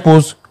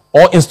 signposts,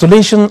 or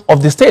installation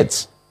of the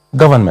state's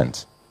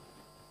government.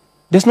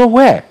 There's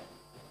nowhere.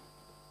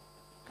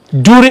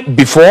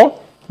 Before,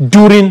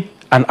 during,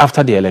 and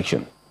after the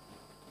election.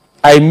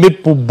 I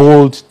made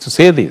bold to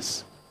say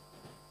this.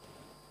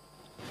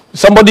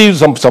 Some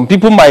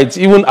people might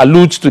even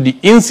allude to the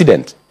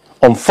incident,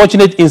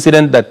 unfortunate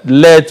incident that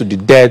led to the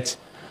death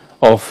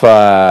of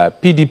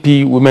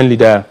PDP women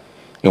leader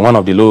in one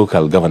of the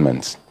local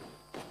governments.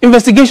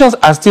 Investigations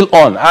are still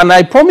on, and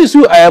I promise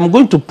you I am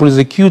going to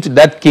prosecute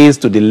that case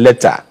to the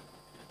letter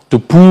to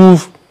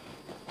prove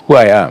who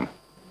I am.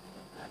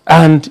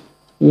 And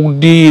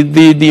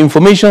the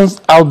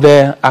informations out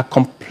there are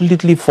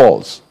completely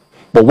false.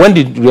 But when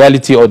the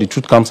reality or the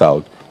truth comes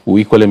out,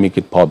 we equally make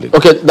it public.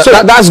 Okay,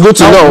 that's good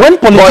to know. When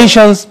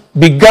politicians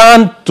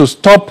began to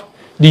stop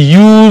the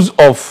use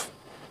of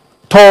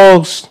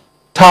thugs,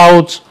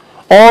 touts,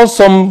 or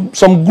some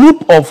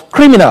group of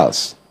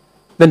criminals,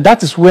 then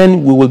that is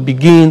when we will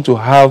begin to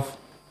have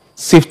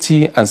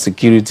safety and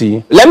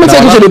security. Let me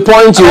take you to the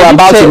point you were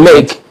about to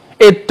make.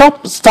 A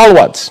top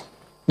stalwart.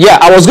 Yeah,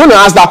 I was going to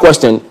ask that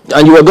question,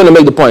 and you were going to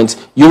make the point.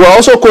 You were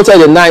also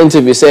quoted in that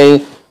interview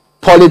saying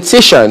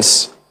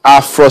politicians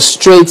are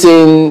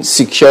frustrating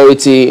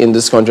security in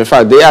this country. In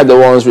fact, they are the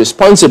ones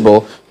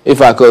responsible,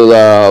 if I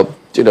could,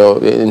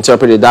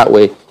 interpret it that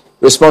way,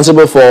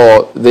 responsible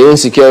for the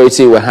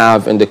insecurity we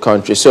have in the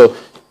country. So,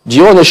 do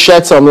you want to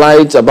shed some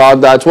light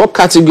about that? What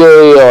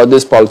category are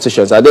these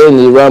politicians? Are they in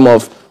the realm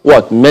of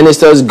what?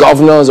 Ministers,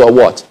 governors, or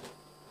what?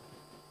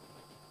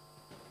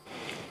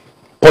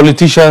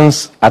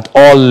 Politicians at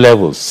all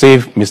levels,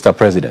 save Mr.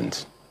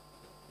 President.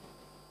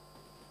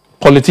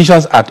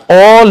 Politicians at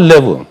all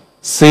levels,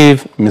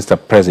 save Mr.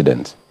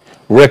 President.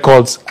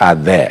 Records are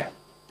there.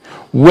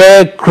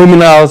 Where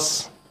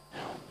criminals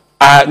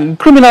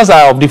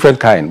are of different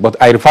kind,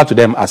 but I refer to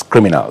them as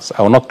criminals.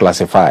 I will not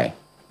classify.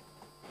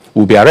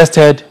 Will be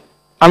arrested,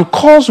 and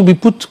calls will be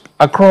put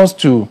across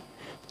to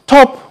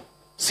top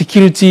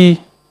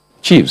security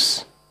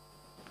chiefs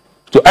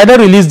to either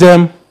release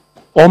them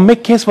or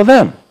make case for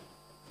them.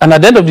 And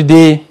at the end of the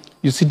day,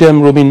 you see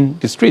them roaming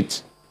the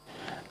streets.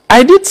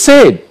 I did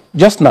say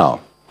just now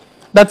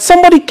that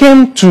somebody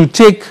came to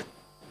take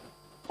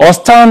or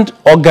stand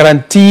or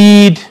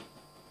guaranteed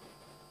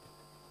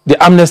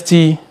the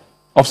amnesty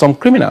of some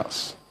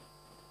criminals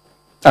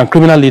and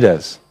criminal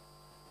leaders.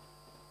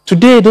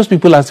 Today, those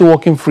people are still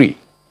walking free.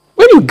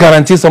 When you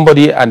guarantee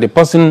somebody and the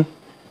person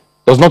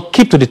does not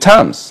keep to the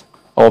terms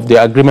of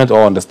the agreement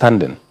or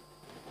understanding,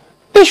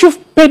 they should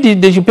pay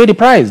the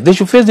price. They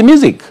should face the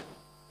music.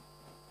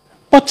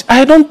 But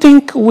I don't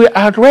think we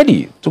are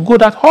ready to go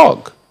that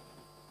hog.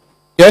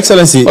 Your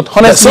Excellency, but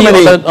honestly,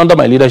 under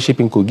my leadership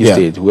in Kogi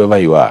State, whoever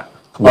you are,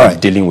 we're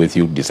dealing with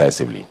you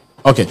decisively.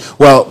 Okay.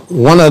 Well,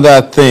 one of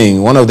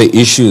the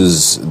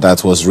issues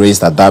that was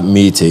raised at that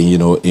meeting,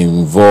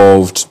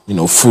 involved,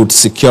 food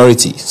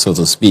security, so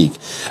to speak.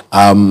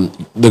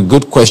 The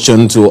good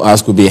question to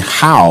ask would be,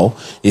 how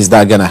is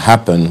that going to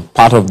happen?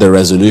 Part of the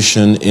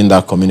resolution in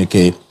that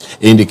communique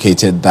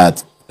indicated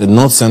that the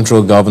North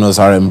Central governors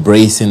are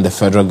embracing the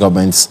federal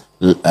government's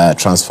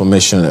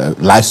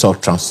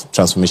livestock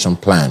transformation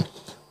plan.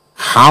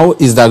 How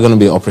is that going to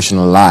be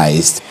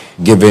operationalized,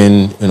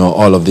 given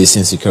all of these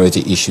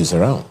insecurity issues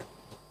around?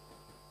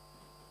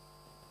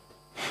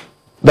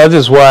 That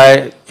is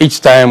why each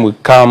time we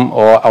come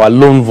or our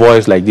lone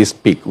voice like this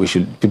speak,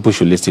 people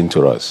should listen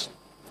to us.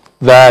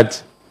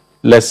 That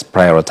let's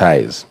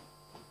prioritize.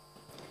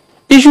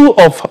 Issue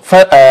of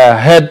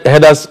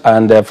headers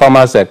and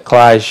farmers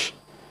clash,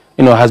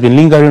 has been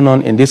lingering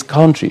on in this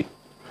country.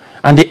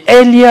 And the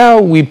earlier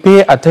we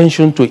pay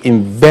attention to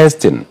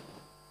investing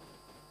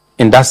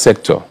in that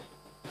sector,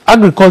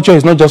 agriculture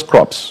is not just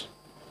crops.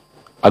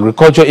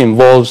 Agriculture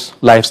involves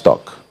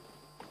livestock.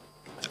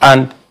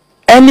 And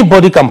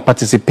anybody can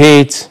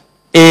participate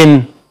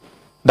in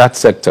that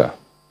sector.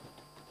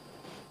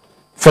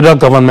 Federal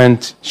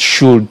government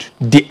should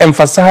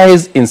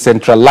de-emphasize in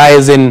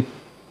centralizing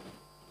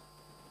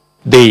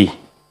the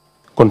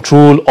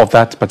control of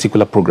that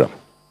particular program.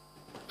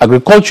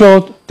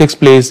 Agriculture takes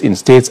place in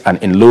states and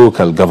in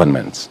local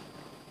governments.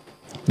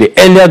 The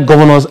earlier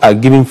governors are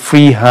given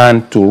free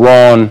hand to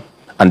run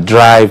and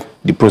drive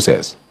the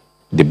process,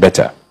 the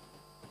better.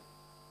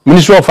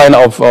 Ministry of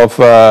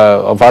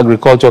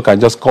Agriculture can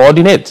just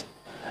coordinate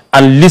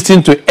and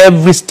listen to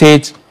every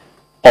state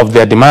of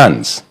their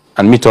demands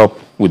and meet up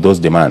with those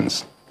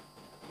demands.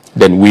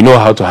 Then we know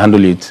how to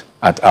handle it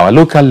at our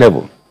local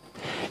level.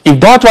 If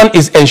that one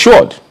is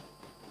ensured,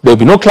 there will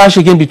be no clash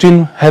again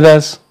between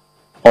herders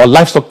or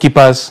livestock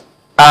keepers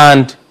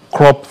and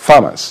crop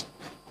farmers.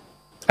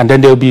 And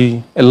then there will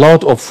be a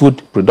lot of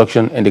food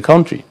production in the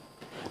country.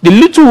 The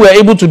little we are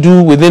able to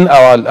do within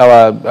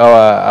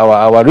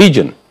our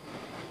region,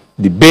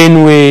 the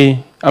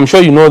Benue, I'm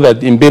sure you know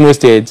that in Benue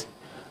State,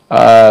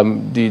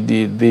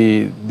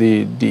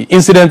 the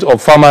incident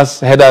of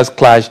farmers-herders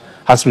clash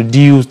has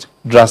reduced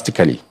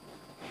drastically.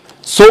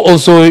 So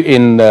also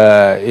in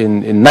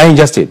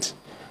Niger State,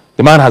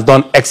 the man has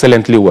done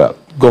excellently well.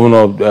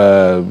 Governor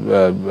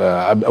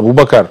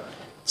Abubakar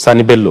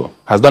Sani Bello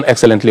has done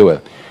excellently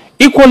well.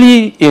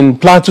 Equally in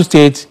Plateau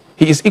State,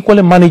 he is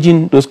equally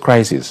managing those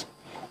crises.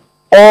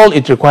 All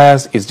it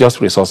requires is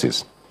just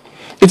resources.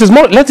 It is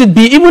more, let it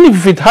be, even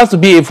if it has to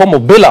be a form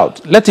of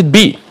bailout, let it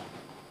be.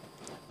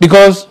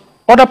 Because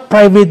other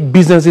private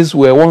businesses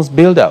were once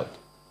bailed out.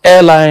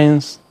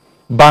 Airlines,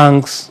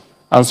 banks,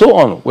 and so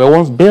on were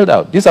once bailed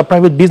out. These are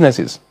private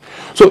businesses.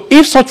 So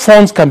if such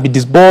funds can be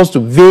disbursed to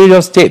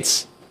various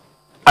states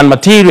and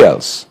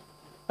materials,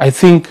 I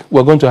think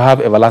we're going to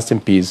have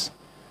everlasting peace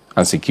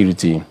and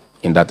security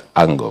in that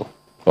angle,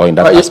 or in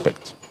that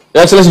aspect.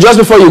 Your Excellency, just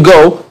before you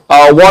go,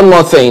 one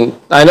more thing.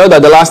 I know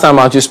that the last time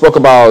out you spoke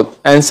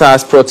about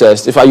NSAS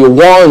protest. In fact, you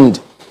warned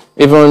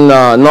even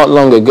not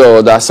long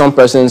ago that some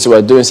persons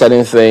were doing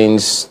certain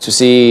things to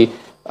see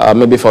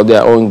maybe for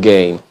their own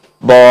gain.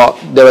 But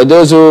there were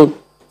those who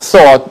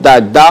thought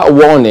that that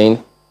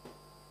warning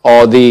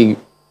or the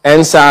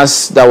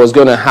NSAS that was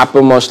going to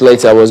happen much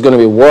later was going to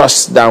be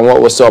worse than what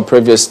we saw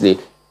previously.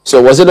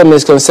 So was it a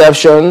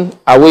misconception?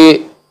 Are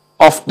we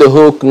off the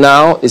hook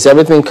now? Is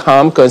everything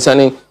calm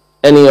concerning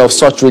any of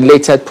such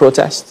related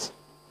protests?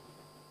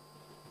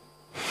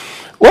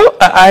 Well,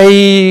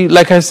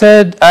 like I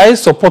said, I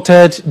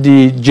supported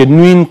the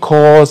genuine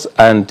cause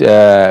and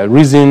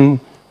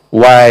reason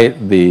why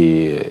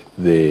the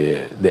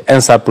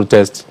NSAS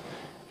protest,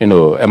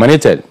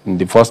 emanated in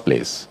the first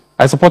place.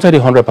 I supported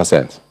it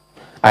 100%.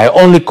 I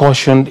only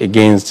cautioned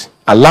against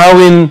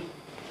allowing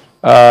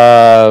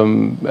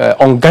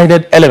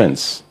unguided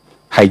elements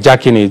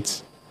hijacking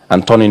it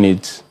and turning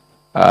it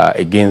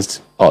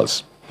against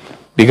us.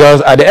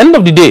 Because at the end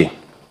of the day,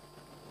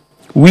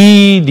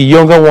 we, the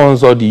younger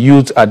ones or the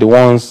youth, are the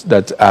ones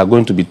that are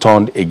going to be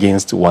turned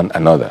against one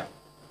another.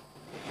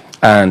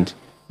 And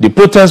the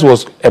protest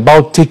was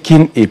about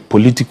taking a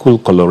political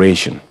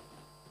coloration,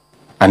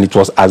 and it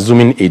was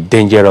assuming a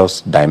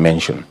dangerous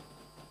dimension.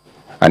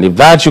 And if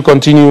that should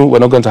continue, we're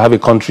not going to have a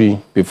country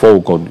before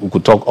we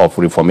could talk of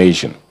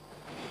reformation.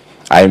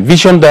 I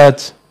envisioned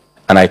that,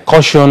 and I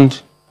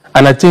cautioned,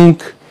 and I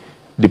think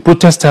the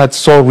protesters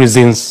saw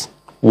reasons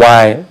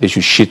why they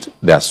should sheath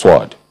their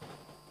sword.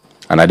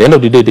 And at the end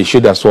of the day, they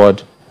sheathed their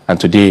sword, and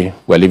today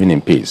we're living in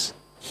peace.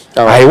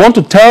 I want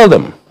to tell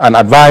them and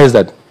advise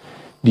that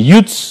the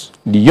youths,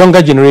 the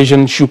younger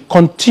generation, should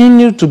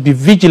continue to be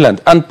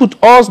vigilant and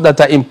put us that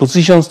are in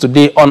positions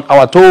today on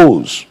our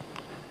toes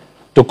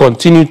to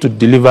continue to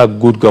deliver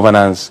good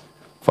governance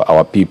for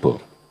our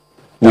people.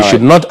 We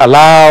should not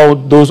allow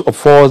those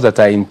of us that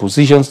are in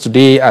positions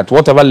today at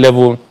whatever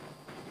level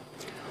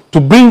to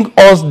bring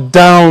us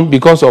down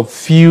because of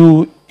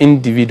few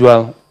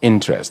individual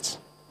interests.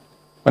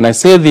 When I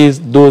say this,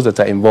 those that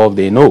are involved,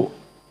 they know.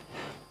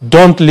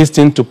 Don't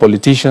listen to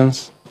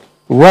politicians.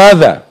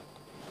 Rather,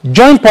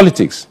 join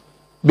politics.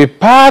 Be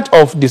part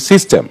of the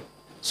system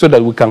so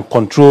that we can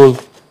control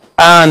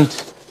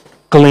and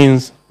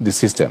cleanse the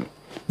system.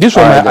 These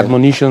were my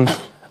admonitions,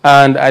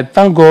 and I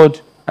thank God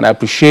and I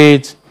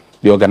appreciate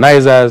the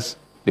organizers,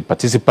 the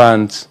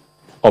participants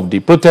of the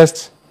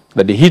protest,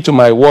 that they heed to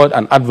my word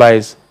and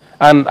advice.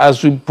 And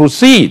as we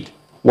proceed,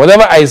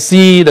 whatever I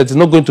see that is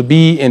not going to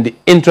be in the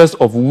interest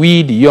of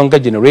we, the younger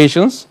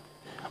generations,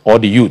 or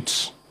the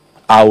youths,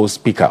 I will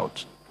speak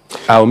out.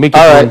 I will make it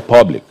known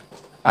public.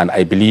 And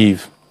I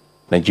believe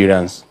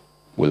Nigerians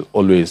will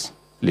always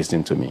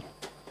listen to me.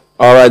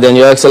 All right, then,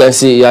 Your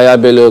Excellency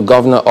Yahaya Bello,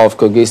 Governor of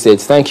Kogi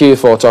State, thank you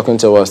for talking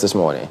to us this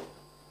morning.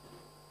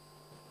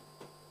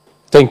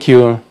 Thank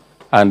you,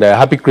 and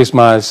happy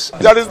Christmas.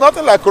 There is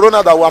nothing like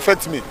Corona that will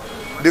affect me,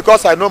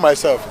 because I know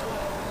myself.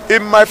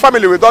 In my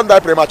family, we don't die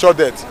premature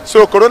death.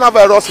 So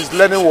coronavirus is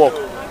learning work.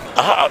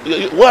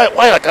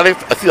 Why I carry,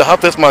 I see I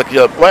have face mask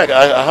here. Why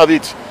I have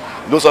it?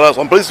 Those are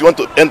some places you want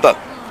to enter,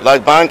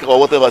 like bank or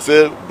whatever,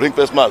 say bring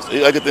face mask. Are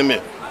you getting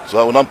me? So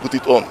I will not put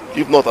it on.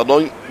 If not, I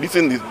don't. This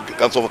thing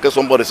can suffocate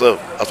somebody else,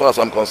 as far as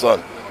I'm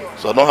concerned.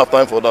 So I don't have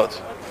time for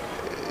that.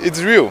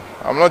 It's real.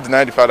 I'm not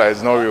denying the fact that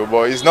it's not real,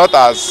 but it's not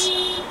as,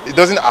 it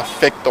doesn't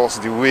affect us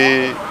the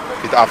way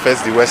it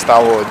affects the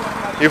Western world.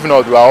 If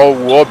not,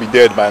 we'll all be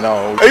dead by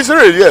now. It's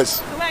real, yes.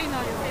 So why are you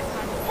not your face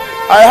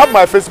mask? I have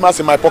my face mask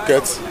in my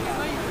pocket.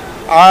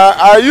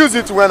 I use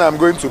it when I'm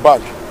going to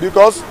bank,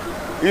 because,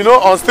 you know,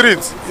 on street,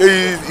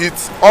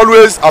 it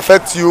always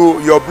affects you,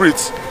 your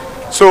breath.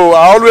 So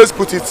I always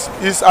put it,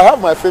 I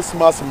have my face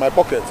mask in my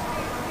pocket.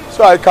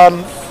 So I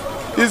can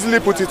easily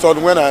put it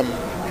on when I'm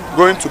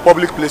going to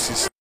public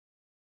places.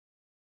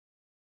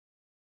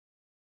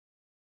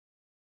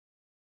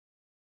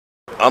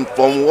 And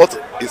from what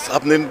is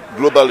happening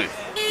globally,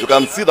 you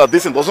can see that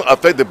this doesn't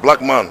affect the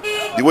black man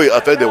the way it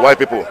affects the white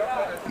people.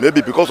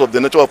 Maybe because of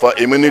the nature of our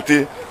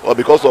immunity, or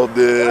because of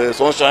the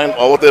sunshine,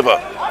 or whatever.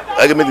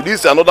 I mean,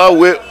 this is another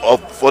way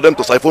for them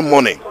to siphon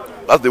money.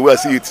 That's the way I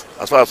see it,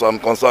 as far as I'm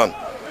concerned.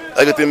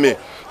 Are you getting me?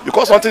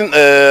 Because something,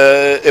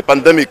 a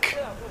pandemic,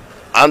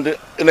 and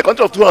in a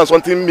country of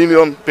 220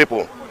 million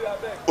people,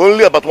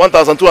 only about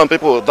 1,200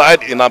 people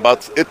died in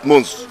about 8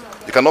 months.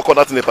 You cannot call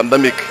that in a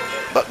pandemic.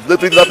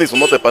 That is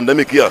not a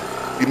pandemic here.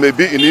 It may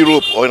be in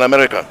Europe or in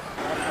America.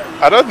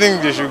 I don't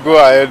think they should go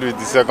ahead with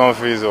the second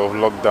phase of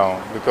lockdown,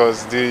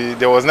 because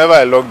there was never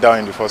a lockdown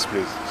in the first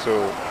place.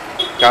 So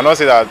you cannot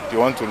say that you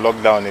want to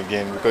lock down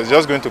again, because it's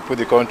just going to put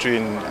the country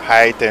in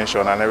high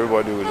tension and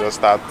everybody will just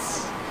start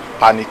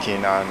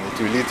panicking, and it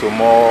will lead to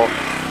more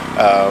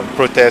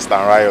protests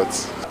and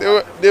riots.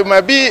 There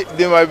might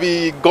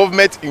be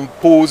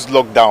government-imposed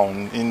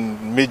lockdown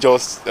in major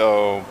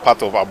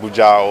part of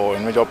Abuja or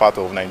in major part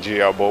of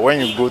Nigeria, but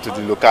when you go to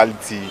the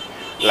locality,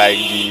 like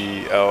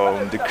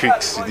the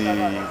creeks,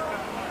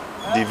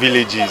 the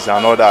villages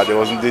and all that,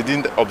 they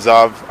didn't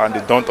observe and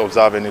they don't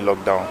observe any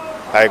lockdown.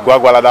 Like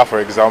Gwagwalada,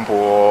 for example,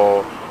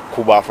 or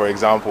Kuba, for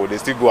example, they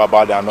still go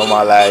about their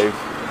normal life,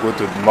 go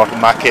to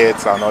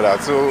markets and all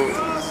that. So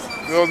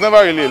there was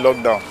never really a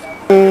lockdown.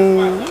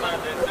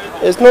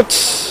 It's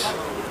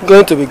not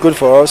going to be good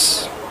for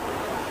us.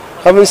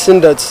 Having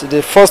seen that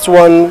the first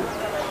one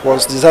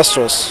was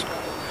disastrous.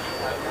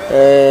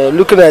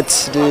 Looking at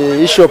the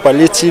issue of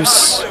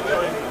palliatives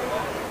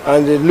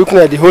and looking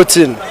at the whole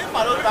thing,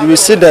 you will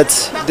see that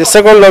the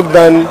second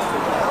lockdown,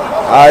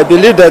 I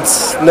believe that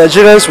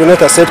Nigerians will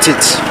not accept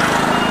it.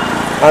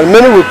 And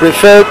many will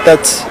prefer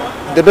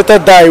that they better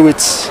die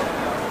with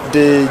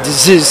the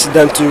disease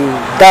than to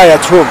die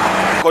at home.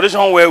 The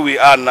condition where we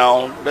are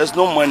now, there's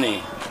no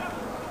money.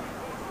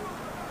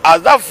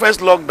 As that first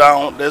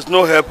lockdown, there's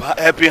no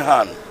helping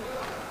hand.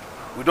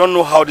 We don't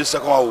know how the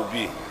second one will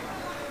be.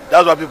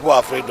 That's what people are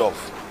afraid of.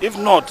 If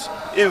not,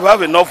 if you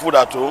have enough food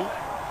at home,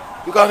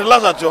 you can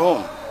relax at your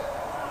home.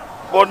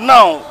 But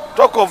now,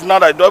 talk of now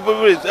that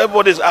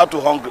everybody is out to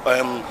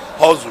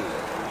hustle,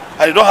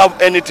 and you don't have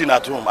anything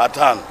at home, at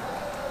hand.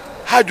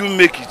 How do you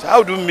make it?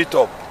 How do you meet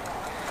up?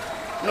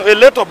 You know, a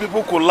lot of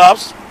people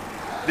collapse.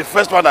 The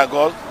first one that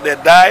got, they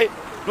die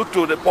due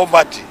to the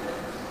poverty.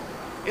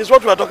 It's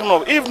what we are talking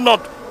about. If not,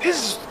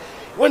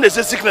 when they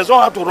say sickness, you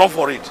don't have to run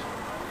for it.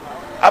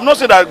 I'm not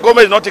saying that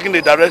government is not taking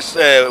the direct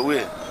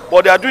way,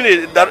 but they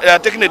are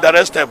taking a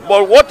direct step.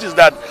 But what is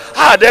that?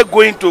 How are they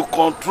going to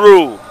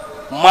control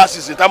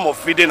masses in terms of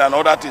feeding and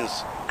other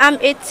things? I'm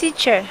a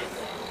teacher,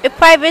 a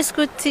private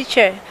school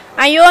teacher.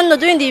 And you all know,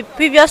 during the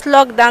previous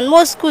lockdown,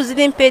 most schools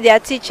didn't pay their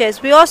teachers.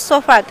 We all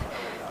suffered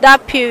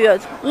that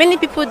period. Many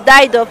people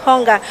died of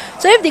hunger.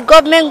 So if the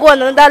government go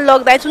on another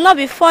lockdown, it will not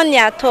be funny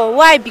at all.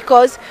 Why?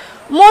 Because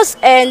most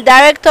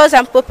directors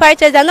and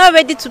proprietors are not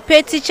ready to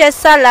pay teachers'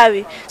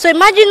 salary. So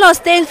imagine us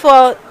staying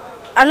for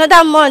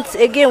another month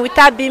again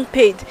without being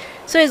paid.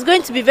 So it's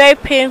going to be very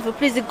painful.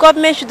 Please, the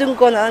government shouldn't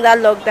go on another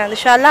lockdown. They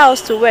should allow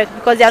us to work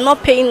because they are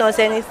not paying us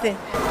anything.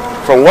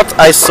 From what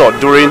I saw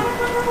during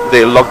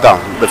the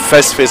lockdown, the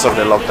first phase of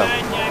the lockdown,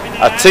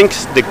 I think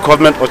the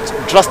government would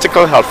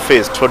drastically have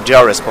faced through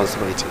their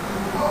responsibility.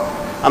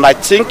 And I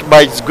think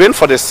by going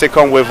for the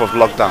second wave of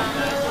lockdown,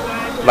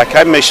 like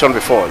I mentioned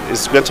before,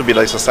 it's going to be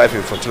like society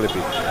infertility.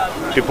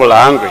 People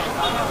are angry.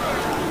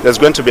 There's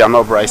going to be an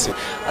uprising.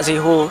 As a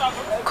whole,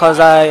 because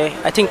I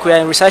think we are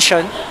in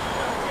recession,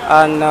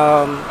 and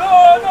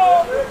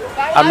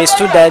I'm a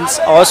student.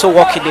 I also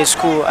work in a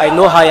school. I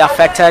know how it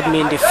affected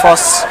me in the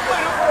first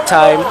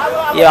time.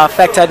 It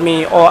affected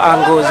me all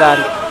angles,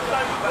 and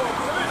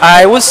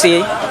I would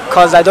say,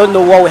 because I don't know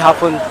what will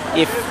happen.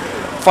 If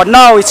for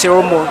now it's a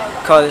rumor,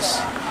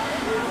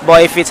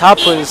 but if it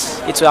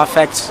happens, it will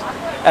affect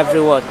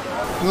everyone.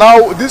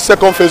 Now, this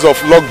second phase of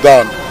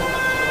lockdown,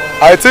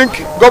 I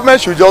think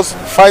government should just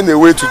find a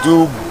way to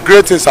do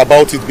great things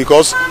about it,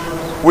 because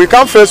we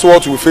can't face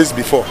what we faced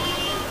before.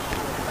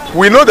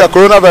 We know that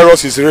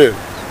coronavirus is real.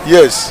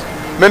 Yes,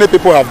 many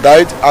people have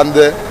died, and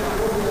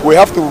we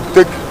have to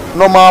take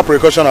normal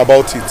precaution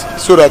about it,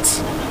 so that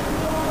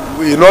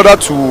in order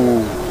to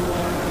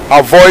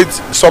avoid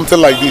something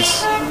like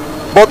this.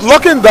 But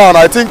locking down,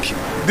 I think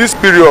this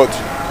period,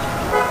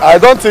 I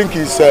don't think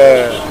is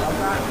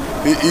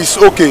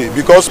okay,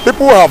 because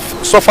people have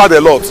suffered a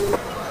lot.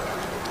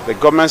 The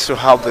government should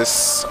have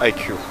this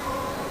IQ,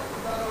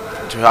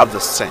 to have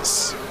this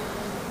sense.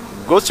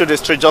 Go to the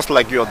street just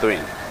like you're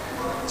doing.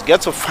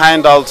 Get to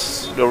find out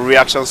the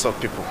reactions of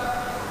people.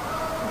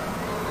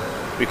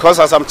 Because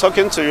as I'm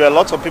talking to you, a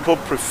lot of people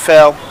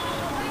prefer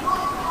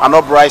an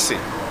uprising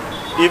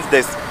if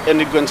there's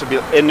going to be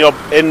any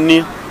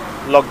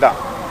lockdown.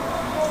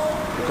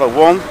 Because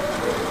one,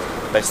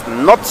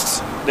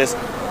 there's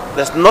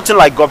nothing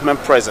like government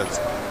presence.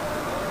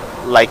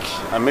 Like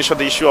I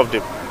mentioned, the issue of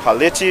the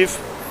palliative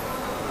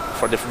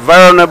for the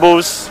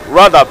vulnerables.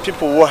 Rather,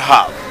 people will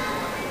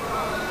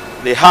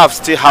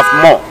still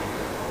have more.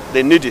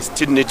 They need it,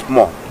 still need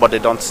more, but they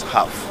don't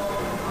have.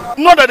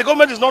 Not that the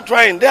government is not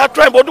trying. They are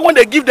trying, but when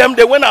they give them,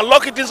 they went and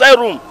lock it inside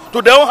room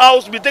to their own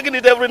house, be taking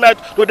it every night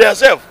to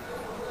themselves.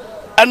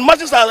 And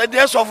masses are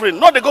there suffering.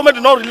 Not the government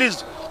is not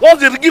released.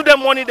 Once they give them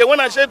money, they went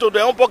and share to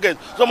their own pocket.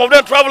 Some of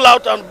them travel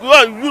out and go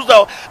and use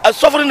that and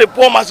suffering the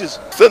poor masses.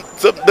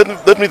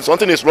 That means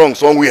something is wrong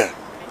somewhere.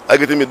 I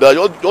get me that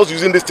you're just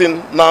using this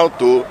thing now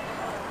to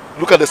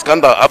look at the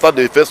scandal after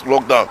the first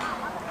lockdown.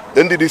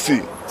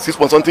 NDDC,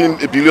 6.something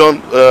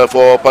billion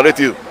for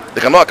palliative.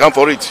 They cannot account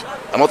for it.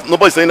 And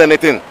nobody's saying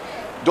anything.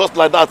 Just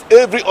like that,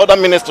 every other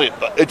ministry,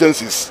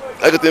 agencies,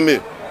 I get me,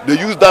 they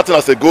use that thing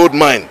as a gold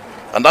mine.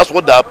 And that's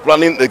what they are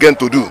planning again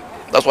to do.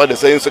 That's why they're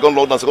saying second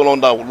lockdown, second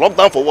lockdown.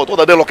 Lockdown for what? What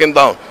are they locking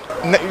down?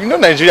 You know,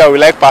 Nigeria, we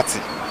like party.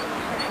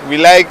 We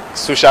like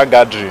social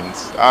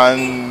gatherings.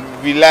 And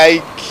we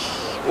like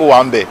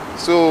Owambe.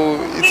 So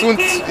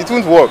it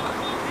won't work.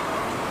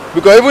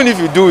 Because even if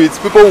you do it,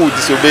 people will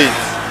disobey it.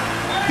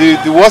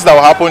 The worst that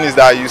will happen is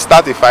that you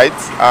start a fight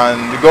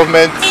and the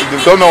government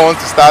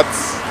wants to start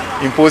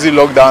imposing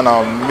lockdown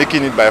and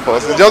making it by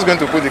force. It's just going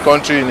to put the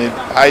country in a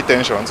high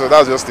tension. So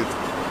that's just it.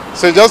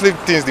 So just leave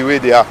things the way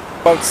they are.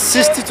 About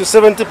 60 to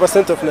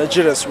 70% of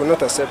Nigerians will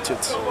not accept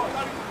it.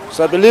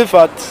 So I believe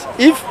that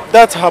if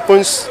that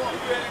happens,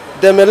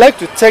 they may like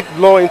to take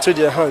law into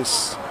their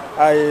hands.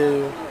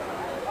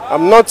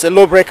 I'm not a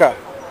lawbreaker,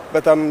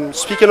 but I'm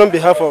speaking on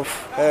behalf of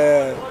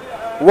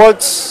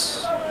what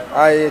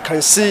I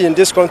can see in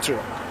this country.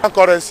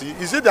 Currency,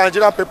 is it the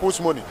Nigerian people's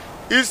money?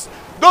 Is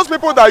those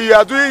people that you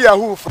are doing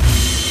Yahoo for?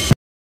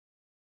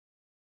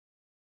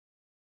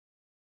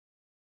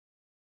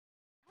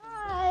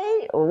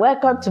 Hi,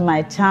 welcome to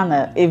my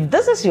channel. If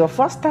this is your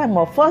first time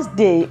or first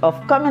day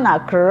of coming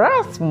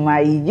across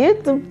my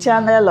YouTube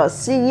channel or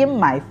seeing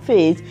my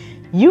face,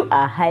 you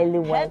are highly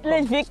welcome.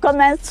 Herzlich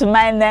willkommen zu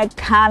meinem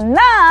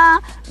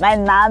Kanal. My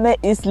name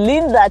is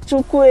Linda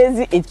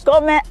Chukwuezi. It's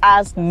coming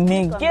as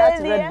Miguel.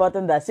 That red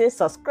button that says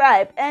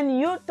subscribe, and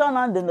you turn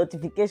on the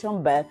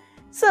notification bell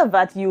so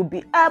that you'll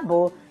be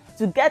able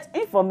to get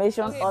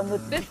information on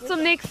notifications. Bis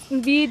zum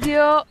nächsten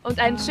Video und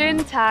einen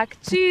schönen Tag.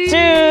 Tschüss.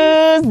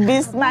 Tschüss.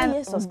 Bis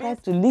man. Subscribe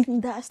to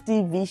Linda's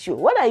TV show.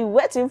 What are you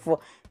waiting for?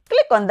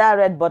 Click on that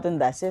red button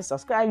that says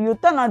subscribe. You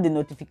turn on the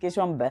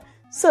notification bell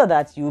so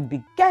that you'll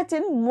be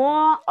getting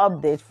more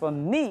updates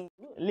from me.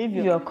 Leave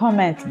your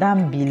comment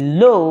down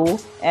below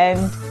and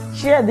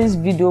share this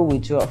video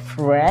with your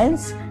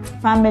friends,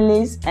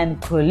 families,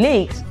 and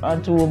colleagues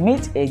until we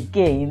meet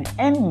again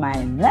in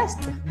my next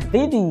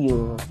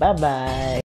video. Bye bye.